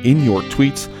Family in your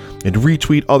tweets and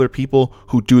retweet other people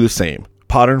who do the same.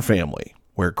 Potter Family,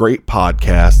 where great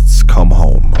podcasts come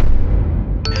home.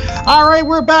 All right,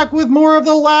 we're back with more of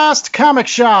the Last Comic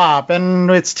Shop, and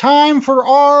it's time for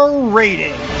our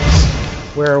ratings,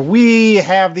 where we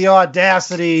have the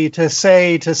audacity to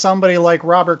say to somebody like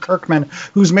Robert Kirkman,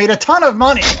 who's made a ton of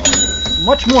money,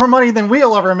 much more money than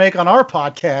we'll ever make on our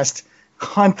podcast,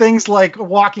 on things like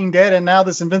Walking Dead and now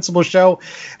this Invincible show,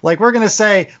 like, we're going to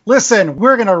say, listen,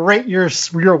 we're going to rate your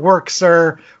work,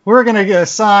 sir. We're going to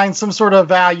assign some sort of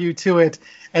value to it,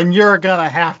 and you're going to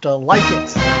have to like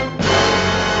it.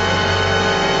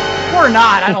 Or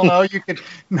not, I don't know. You could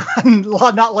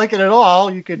not like it at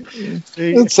all. You could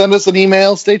send us an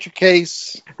email, state your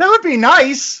case. That would be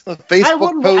nice. A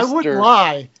Facebook post. I wouldn't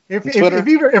lie.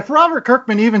 If Robert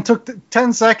Kirkman even took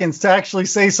 10 seconds to actually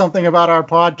say something about our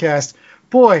podcast,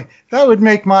 boy, that would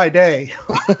make my day.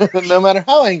 No matter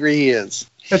how angry he is.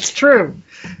 It's true.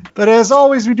 But as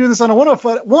always, we do this on a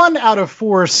 1 out of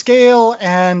 4 scale.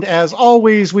 And as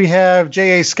always, we have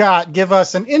J.A. Scott give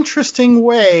us an interesting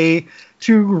way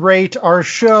to rate our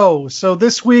show. So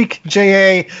this week,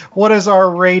 J.A., what is our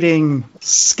rating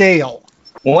scale?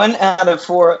 1 out of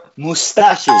 4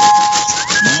 mustaches.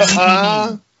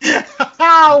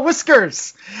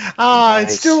 Whiskers. Nice.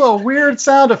 It's still a weird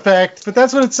sound effect, but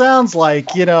that's what it sounds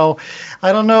like. You know,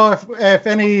 I don't know if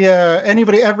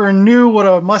anybody ever knew what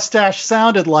a mustache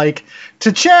sounded like.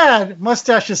 To Chad,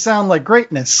 mustaches sound like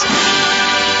greatness.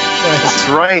 That's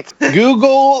right.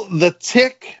 Google the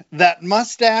tick, that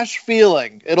mustache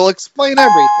feeling. It'll explain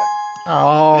everything.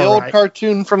 The old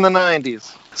cartoon from the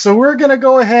 90s. So we're going to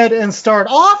go ahead and start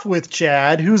off with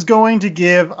Chad, who's going to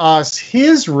give us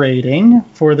his rating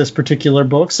for this particular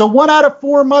book. So 1 out of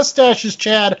 4 mustaches,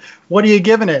 Chad. What are you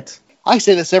giving it? I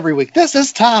say this every week. This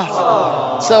is tough.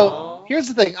 Aww. So here's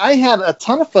the thing. I had a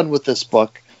ton of fun with this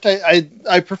book.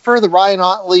 I prefer the Ryan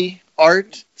Ottley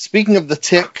art. Speaking of the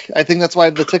tick, I think that's why I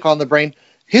have the tick on the brain.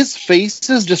 His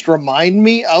faces just remind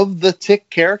me of the Tick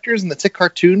characters in the Tick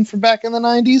cartoon from back in the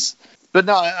 90s. But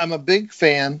no, I'm a big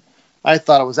fan. I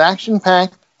thought it was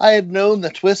action-packed. I had known the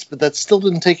twist, but that still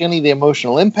didn't take any of the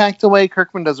emotional impact away.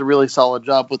 Kirkman does a really solid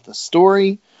job with the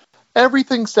story.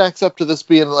 Everything stacks up to this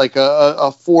being like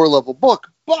a 4-level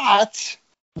book. But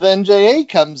then J.A.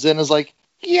 comes in and is like,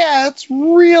 yeah, it's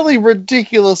really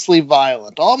ridiculously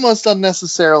violent, almost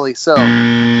unnecessarily so.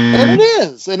 And it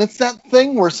is. And it's that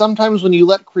thing where sometimes when you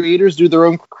let creators do their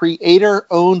own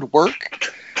creator-owned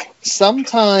work,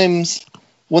 sometimes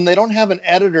when they don't have an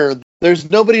editor, there's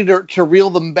nobody to reel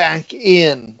them back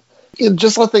in. You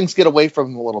just let things get away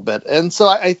from them a little bit. And so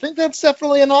I think that's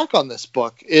definitely a knock on this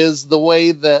book, is the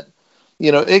way that,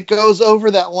 it goes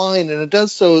over that line, and it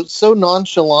does so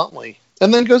nonchalantly.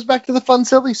 And then goes back to the fun,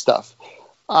 silly stuff.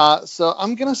 So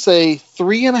I'm going to say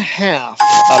 3.5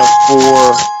 out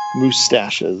of 4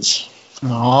 mustaches.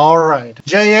 All right.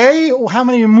 J.A., how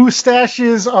many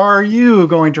mustaches are you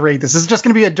going to rate this? Is it just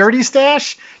going to be a dirty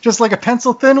stash? Just like a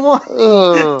pencil thin one?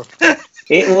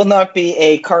 It will not be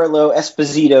a Carlo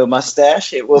Esposito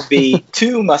mustache. It will be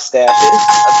 2 mustaches.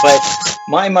 But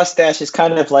my mustache is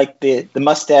kind of like the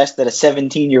mustache that a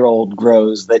 17-year-old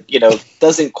grows that,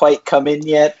 doesn't quite come in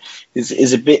yet,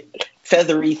 is a bit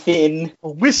feathery thin. A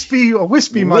wispy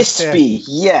mustache. Wispy,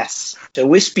 yes. So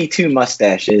wispy 2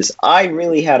 mustaches. I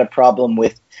really had a problem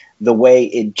with the way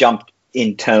it jumped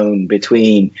in tone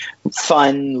between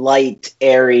fun, light,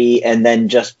 airy, and then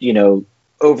just,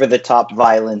 over-the-top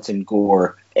violence and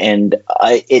gore. And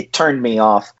it turned me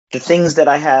off. The things that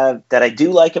I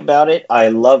do like about it, I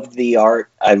love the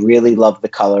art. I really love the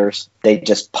colors. They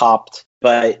just popped.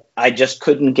 But I just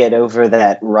couldn't get over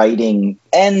that writing.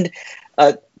 And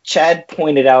Chad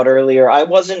pointed out earlier, I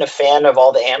wasn't a fan of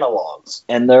all the analogs,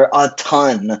 and there are a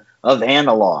ton of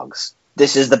analogs.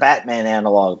 This is the Batman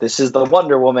analog. This is the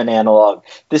Wonder Woman analog.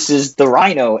 This is the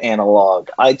Rhino analog.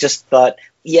 I just thought,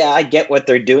 yeah, I get what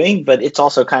they're doing, but it's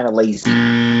also kind of lazy. All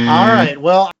right.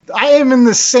 Well, I am in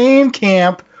the same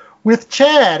camp with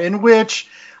Chad, in which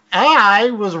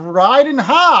I was riding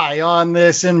high on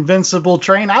this Invincible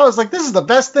train. I was like, this is the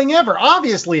best thing ever.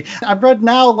 Obviously, I've read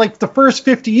now like the first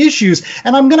 50 issues,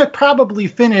 and I'm going to probably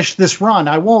finish this run.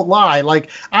 I won't lie.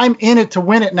 Like, I'm in it to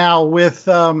win it now with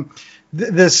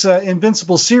this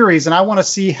Invincible series, and I want to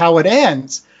see how it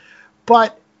ends.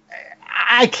 But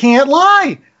I can't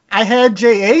lie. I had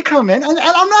J.A. come in, and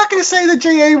I'm not going to say that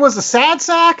J.A. was a sad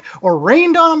sack or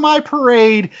rained on my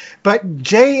parade, but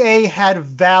J.A. had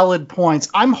valid points.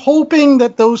 I'm hoping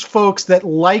that those folks that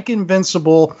like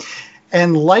Invincible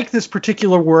and like this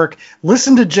particular work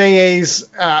listen to J.A.'s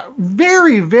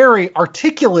very, very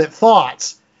articulate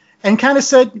thoughts and kind of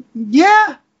said,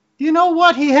 yeah, you know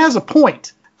what, he has a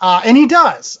point. And he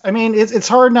does. I mean, it's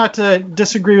hard not to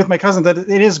disagree with my cousin that it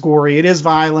is gory, it is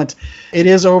violent, it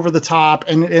is over the top,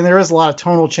 and there is a lot of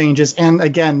tonal changes. And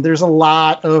again, there's a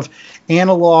lot of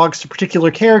analogs to particular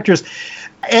characters.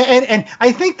 And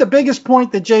I think the biggest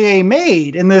point that J.A.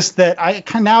 made in this that I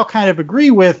now kind of agree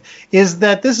with is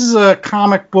that this is a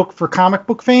comic book for comic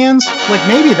book fans. Like,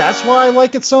 maybe that's why I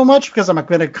like it so much, because I've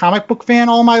been a comic book fan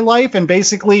all my life. And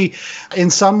basically,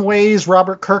 in some ways,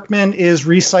 Robert Kirkman is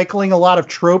recycling a lot of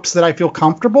tropes that I feel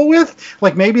comfortable with.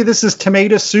 Like, maybe this is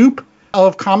tomato soup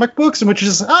of comic books, and which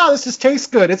is, this just tastes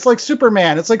good. It's like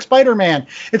Superman. It's like Spider-Man.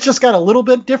 It's just got a little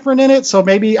bit different in it. So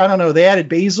maybe, I don't know, they added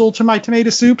basil to my tomato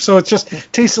soup, so it just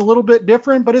tastes a little bit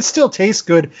different, but it still tastes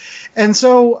good. And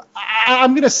so I'm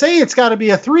going to say it's got to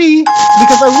be a 3,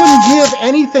 because I wouldn't give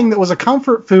anything that was a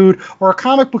comfort food or a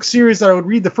comic book series that I would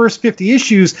read the first 50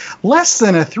 issues less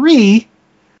than a 3.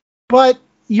 But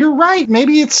you're right.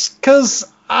 Maybe it's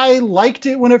because I liked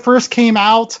it when it first came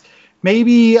out.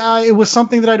 Maybe it was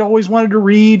something that I'd always wanted to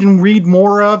read and read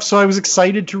more of, so I was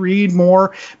excited to read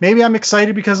more. Maybe I'm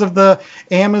excited because of the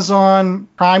Amazon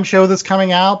Prime show that's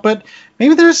coming out, but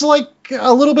maybe there's like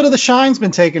a little bit of the shine's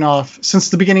been taken off since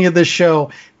the beginning of this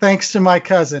show, thanks to my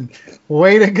cousin.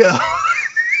 Way to go.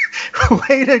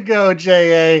 Way to go,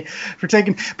 J.A., for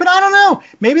taking... But I don't know.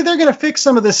 Maybe they're going to fix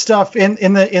some of this stuff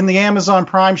in the Amazon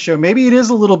Prime show. Maybe it is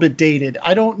a little bit dated.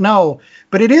 I don't know.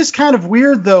 But it is kind of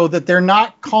weird, though, that they're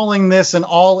not calling this an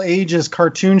all-ages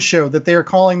cartoon show, that they're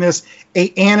calling this an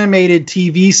animated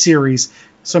TV series.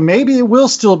 So maybe it will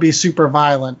still be super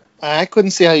violent. I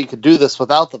couldn't see how you could do this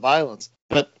without the violence.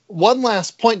 But one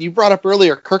last point. You brought up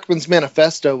earlier Kirkman's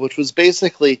manifesto, which was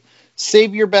basically...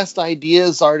 save your best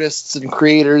ideas, artists and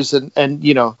creators, and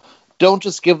don't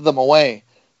just give them away.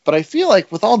 But I feel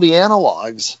like with all the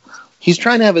analogs, he's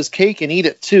trying to have his cake and eat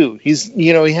it too. He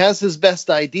has his best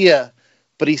idea,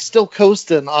 but he's still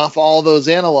coasting off all those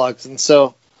analogs. And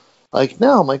so,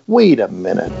 now I'm like, wait a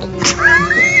minute.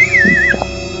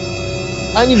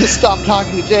 I need to stop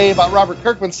talking to Jay about Robert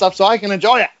Kirkman stuff so I can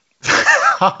enjoy it.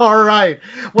 All right.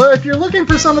 Well, if you're looking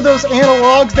for some of those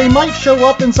analogs, they might show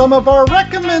up in some of our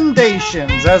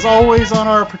recommendations. As always on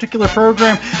our particular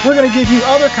program, we're going to give you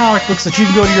other comic books that you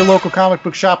can go to your local comic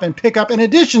book shop and pick up in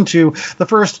addition to the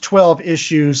first 12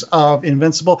 issues of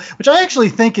Invincible, which I actually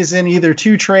think is in either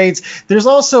two trades. There's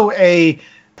also I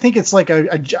think it's like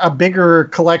a bigger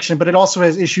collection, but it also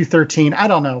has issue 13. I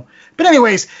don't know. But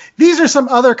anyways, these are some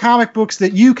other comic books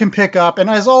that you can pick up. And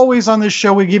as always on this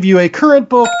show, we give you a current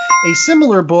book, a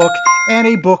similar book, and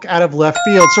a book out of left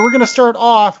field. So we're going to start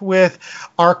off with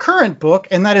our current book,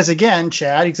 and that is, again,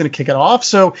 Chad. He's going to kick it off.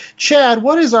 So, Chad,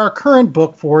 what is our current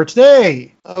book for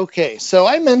today? Okay, so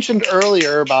I mentioned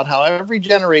earlier about how every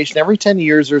generation, every 10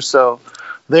 years or so,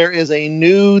 there is a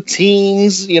new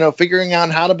teens, figuring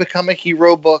out how to become a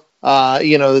hero book,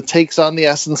 that takes on the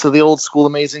essence of the old school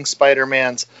Amazing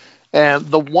Spider-Mans. And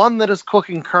the one that is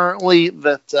cooking currently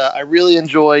that I really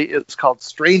enjoy is called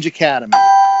Strange Academy.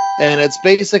 And it's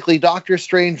basically Doctor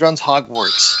Strange runs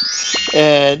Hogwarts.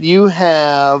 And you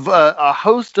have a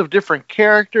host of different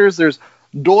characters. There's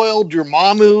Doyle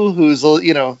Dormammu, who's,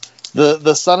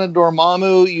 the son of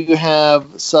Dormammu. You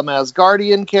have some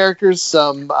Asgardian characters,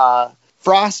 some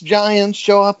frost giants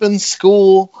show up in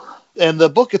school. And the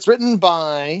book, it's written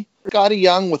by Scotty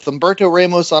Young with Humberto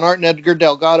Ramos on art and Edgar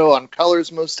Delgado on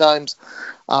colors most times.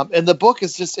 And the book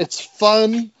is it's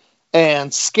fun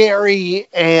and scary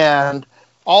and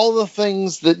all the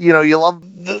things that, you love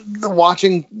the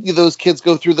watching those kids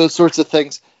go through those sorts of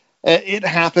things. It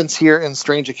happens here in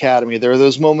Strange Academy. There are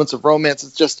those moments of romance.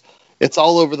 It's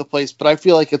all over the place, but I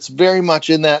feel like it's very much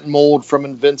in that mold from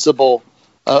Invincible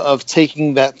of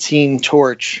taking that teen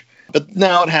torch. But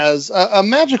now it has a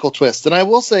magical twist. And I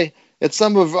will say it's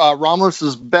some of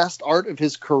Ramos's best art of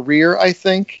his career, I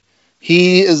think.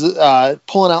 He is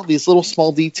pulling out these little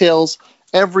small details.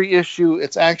 Every issue,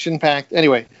 it's action-packed.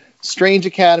 Anyway, Strange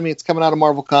Academy, it's coming out of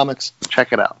Marvel Comics.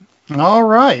 Check it out. All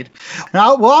right.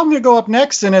 Now, I'm going to go up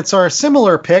next, and it's our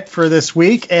similar pick for this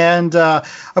week. And,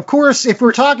 of course, if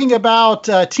we're talking about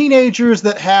teenagers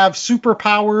that have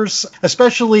superpowers,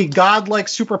 especially godlike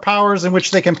superpowers in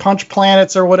which they can punch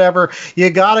planets or whatever, you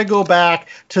got to go back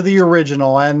to the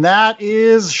original, and that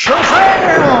is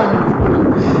Shazam!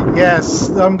 Yes,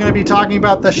 I'm going to be talking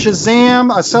about the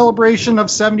Shazam, a celebration of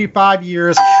 75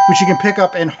 years, which you can pick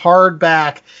up in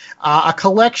hardback. A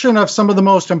collection of some of the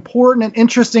most important and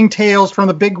interesting tales from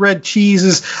the Big Red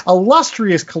Cheese's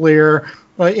illustrious career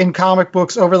in comic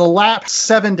books over the last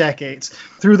 7 decades.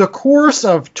 Through the course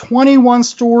of 21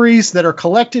 stories that are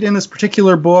collected in this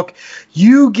particular book,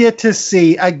 you get to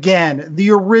see, again, the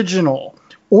original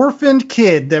orphaned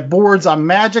kid that boards a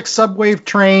magic subway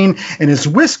train and is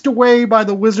whisked away by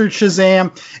the wizard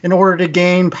Shazam in order to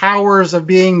gain powers of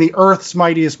being the Earth's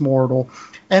mightiest mortal.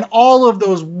 And all of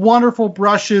those wonderful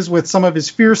brushes with some of his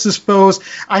fiercest foes.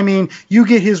 I mean, you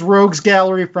get his rogues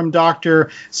gallery from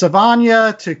Dr.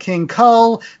 Savannah to King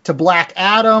Kull to Black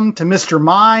Adam to Mr.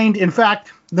 Mind. In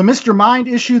fact, the Mr. Mind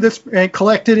issue that's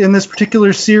collected in this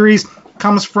particular series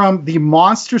comes from the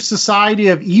Monster Society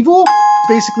of Evil.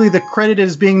 Basically, the credit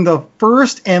as being the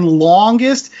first and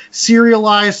longest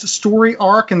serialized story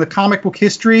arc in the comic book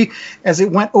history, as it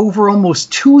went over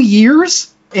almost 2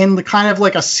 years in the kind of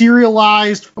like a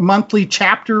serialized monthly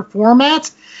chapter format.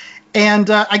 And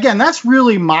again, that's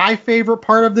really my favorite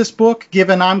part of this book,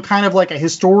 given I'm kind of like a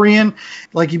historian.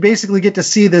 Like, you basically get to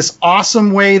see this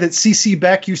awesome way that C.C.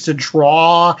 Beck used to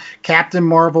draw Captain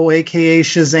Marvel, a.k.a.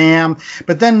 Shazam.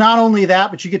 But then not only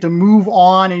that, but you get to move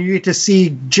on and you get to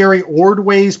see Jerry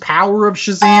Ordway's power of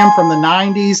Shazam from the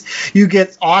 90s. You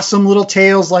get awesome little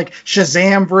tales like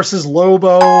Shazam versus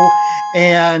Lobo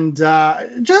and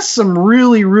just some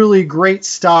really, really great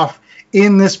stuff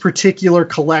in this particular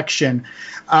collection.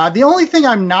 The only thing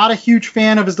I'm not a huge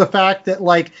fan of is the fact that,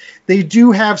 like, they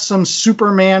do have some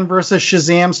Superman versus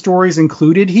Shazam stories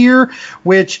included here,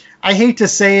 which, I hate to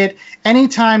say it,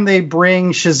 anytime they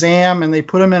bring Shazam and they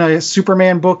put him in a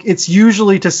Superman book, it's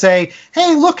usually to say,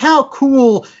 hey, look how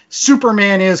cool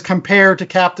Superman is compared to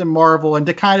Captain Marvel, and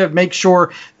to kind of make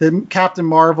sure that Captain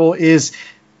Marvel is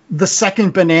the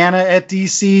second banana at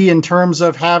DC in terms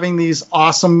of having these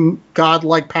awesome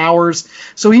godlike powers.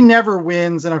 So he never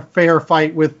wins in a fair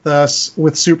fight with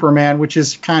Superman, which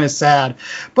is kind of sad.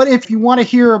 But if you want to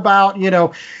hear about,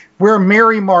 where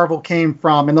Mary Marvel came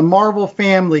from and the Marvel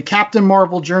family, Captain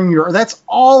Marvel Jr., that's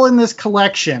all in this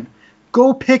collection.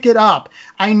 Go pick it up.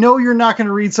 I know you're not going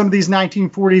to read some of these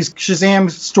 1940s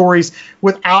Shazam stories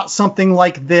without something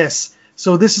like this.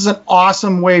 So this is an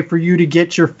awesome way for you to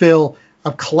get your fill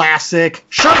of classic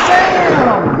Shazam!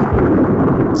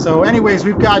 So anyways,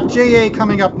 we've got J.A.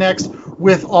 coming up next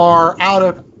with our out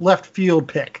of left field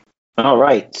pick. All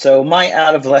right. So my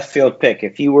out of left field pick,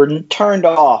 if you were turned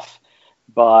off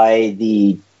by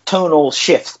the tonal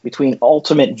shift between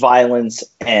ultimate violence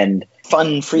and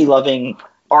fun, free-loving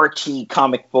Archie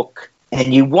comic book,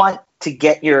 and you want to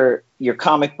get your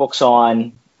comic books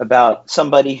on about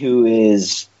somebody who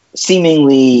is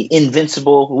seemingly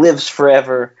invincible, lives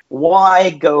forever, why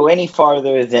go any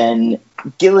farther than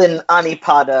Gillen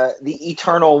Anipada, the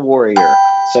Eternal Warrior?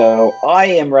 So I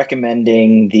am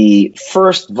recommending the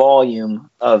first volume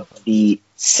of the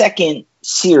second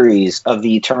series of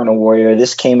the Eternal Warrior.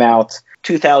 This came out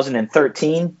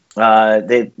 2013.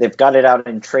 They've got it out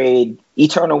in trade.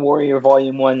 Eternal Warrior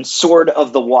Volume 1, Sword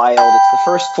of the Wild. It's the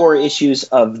first 4 issues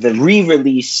of the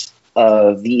re-release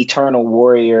of the Eternal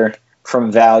Warrior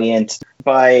from Valiant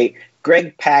by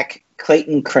Greg Pak,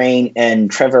 Clayton Crane, and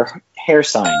Trevor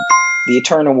Hairsine. The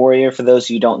Eternal Warrior, for those of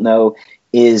you who don't know,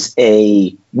 is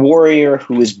a warrior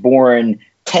who was born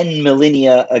 10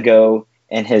 millennia ago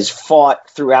and has fought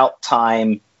throughout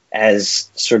time as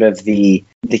sort of the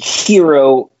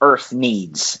hero Earth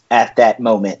needs at that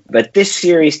moment. But this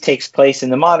series takes place in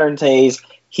the modern days.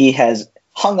 He has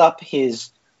hung up his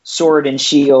sword and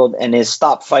shield and has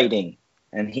stopped fighting,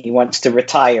 and he wants to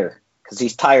retire because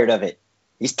he's tired of it.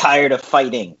 He's tired of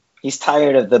fighting. He's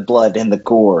tired of the blood and the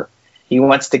gore. He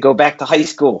wants to go back to high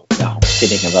school. No, I'm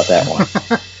kidding about that one.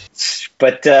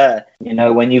 But,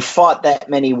 when you fought that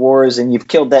many wars and you've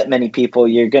killed that many people,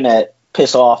 you're going to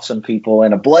piss off some people.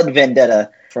 And a blood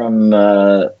vendetta from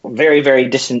very, very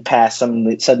distant past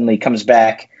suddenly comes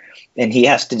back, and he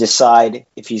has to decide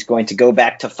if he's going to go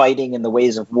back to fighting in the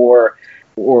ways of war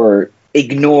or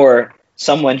ignore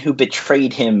someone who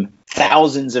betrayed him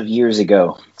thousands of years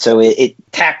ago. So it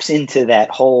taps into that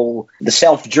whole, the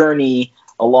self-journey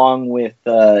along with,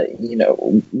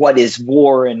 what is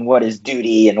war and what is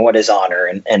duty and what is honor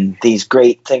and these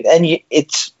great things. And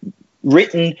it's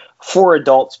written for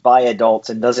adults by adults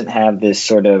and doesn't have this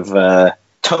sort of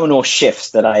tonal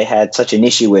shifts that I had such an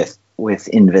issue with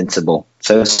Invincible.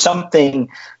 So something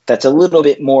that's a little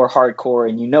bit more hardcore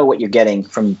and you know what you're getting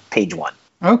from page 1.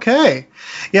 Okay.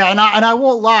 Yeah, and I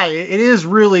won't lie, it is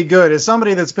really good. As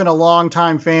somebody that's been a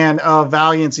longtime fan of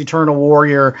Valiant's Eternal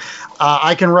Warrior,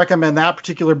 I can recommend that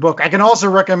particular book. I can also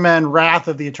recommend Wrath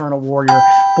of the Eternal Warrior.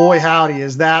 Boy, howdy,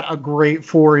 is that a great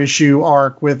 4-issue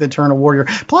arc with Eternal Warrior.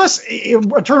 Plus,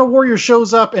 Eternal Warrior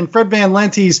shows up in Fred Van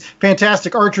Lente's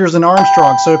Fantastic Archers and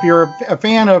Armstrong. So if you're a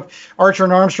fan of Archer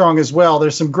and Armstrong as well,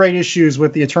 there's some great issues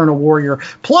with the Eternal Warrior.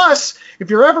 Plus, if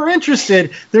you're ever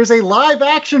interested, there's a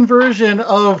live-action version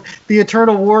of the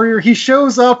Eternal Warrior. He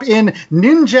shows up in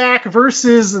Ninjak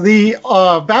versus the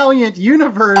Valiant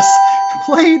Universe,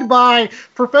 played by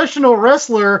professional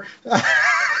wrestler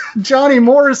Johnny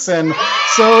Morrison.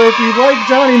 So if you like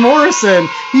Johnny Morrison,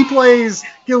 he plays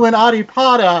Gillen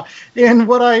Anipada. And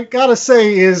what I gotta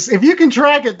say is, if you can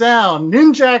track it down,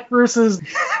 Ninjak versus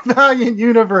Valiant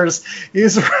Universe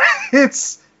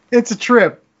it's a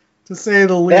trip, to say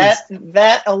the least.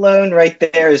 That alone right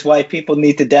there is why people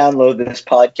need to download this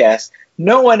podcast.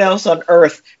 No one else on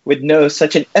Earth would know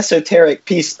such an esoteric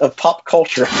piece of pop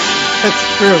culture.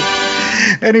 That's true.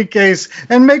 Any case,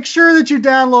 and make sure that you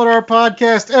download our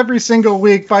podcast every single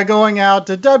week by going out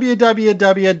to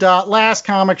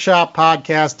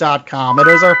www.lastcomicshoppodcast.com. It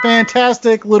is our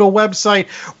fantastic little website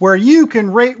where you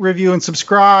can rate, review, and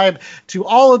subscribe to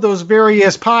all of those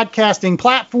various podcasting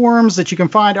platforms that you can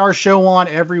find our show on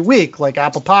every week, like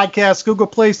Apple Podcasts, Google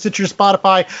Play, Stitcher,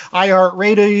 Spotify,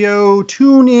 iHeartRadio,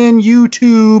 TuneIn,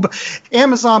 YouTube,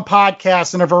 Amazon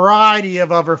Podcasts, and a variety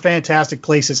of other fantastic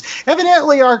places.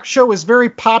 Evidently, our show is very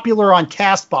popular on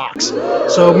CastBox,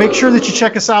 so make sure that you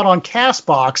check us out on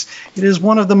CastBox. It is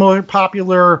one of the more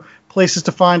popular places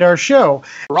to find our show.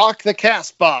 Rock the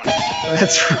CastBox.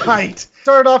 That's right.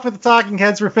 Started off with the Talking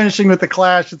Heads. We're finishing with the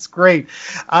Clash. It's great.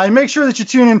 And make sure that you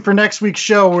tune in for next week's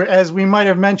show. As we might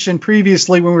have mentioned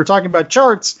previously when we were talking about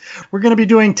charts, we're going to be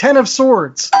doing 10 of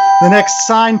Swords, the next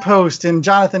signpost in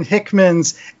Jonathan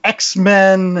Hickman's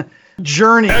X-Men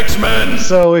journey. X-Men.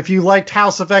 So if you liked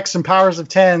House of X and Powers of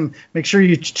 10, make sure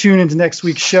you tune into next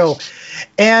week's show.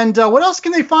 And what else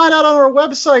can they find out on our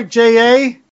website,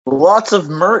 J.A.? Lots of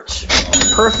merch.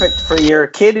 Perfect for your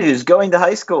kid who's going to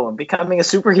high school and becoming a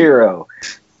superhero.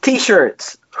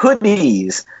 T-shirts,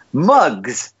 hoodies,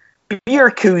 mugs, beer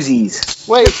koozies.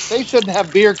 Wait, they shouldn't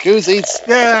have beer koozies.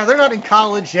 Yeah, they're not in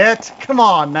college yet. Come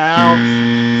on now.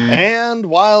 And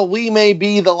while we may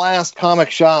be the last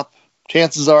comic shop,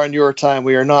 chances are in your time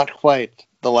we are not quite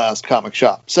the last comic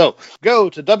shop. So go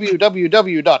to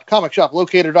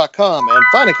www.comicshoplocator.com and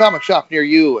find a comic shop near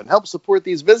you and help support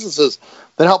these businesses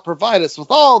that help provide us with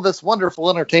all this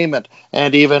wonderful entertainment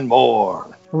and even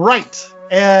more. Right.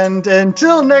 And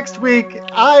until next week,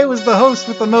 I was the host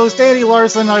with the most, Andy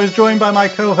Larson. I was joined by my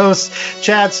co-hosts,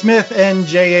 Chad Smith and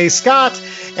J.A. Scott.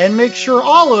 And make sure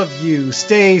all of you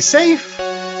stay safe,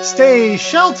 stay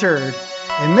sheltered,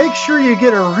 and make sure you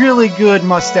get a really good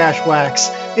mustache wax.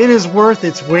 It is worth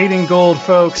its weight in gold,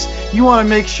 folks. You want to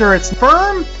make sure it's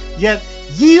firm, yet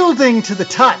yielding to the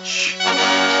touch.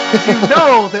 You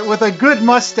know that with a good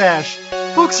mustache,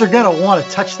 folks are going to want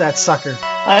to touch that sucker.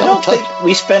 I don't think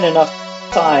we spent enough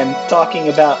time talking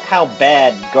about how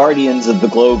bad Guardians of the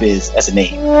Globe is as a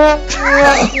name.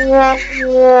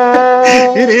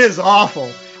 It is awful.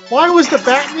 Why was the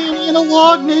Batman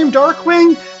analog named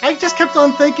Darkwing? I just kept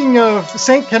on thinking of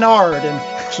St. Canard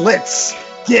and let's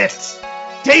get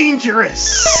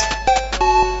dangerous.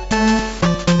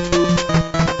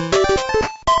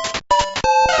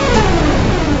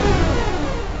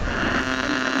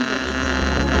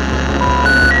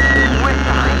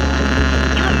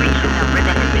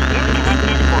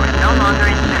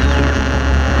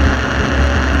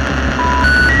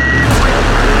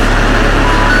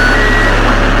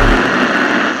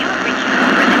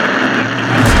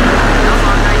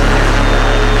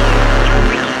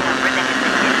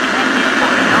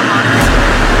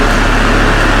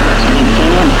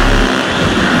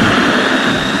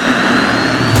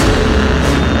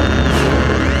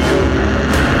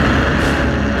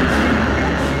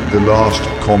 The Last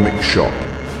Comic Shop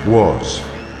was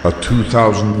a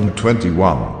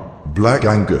 2021 Black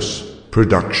Angus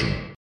production.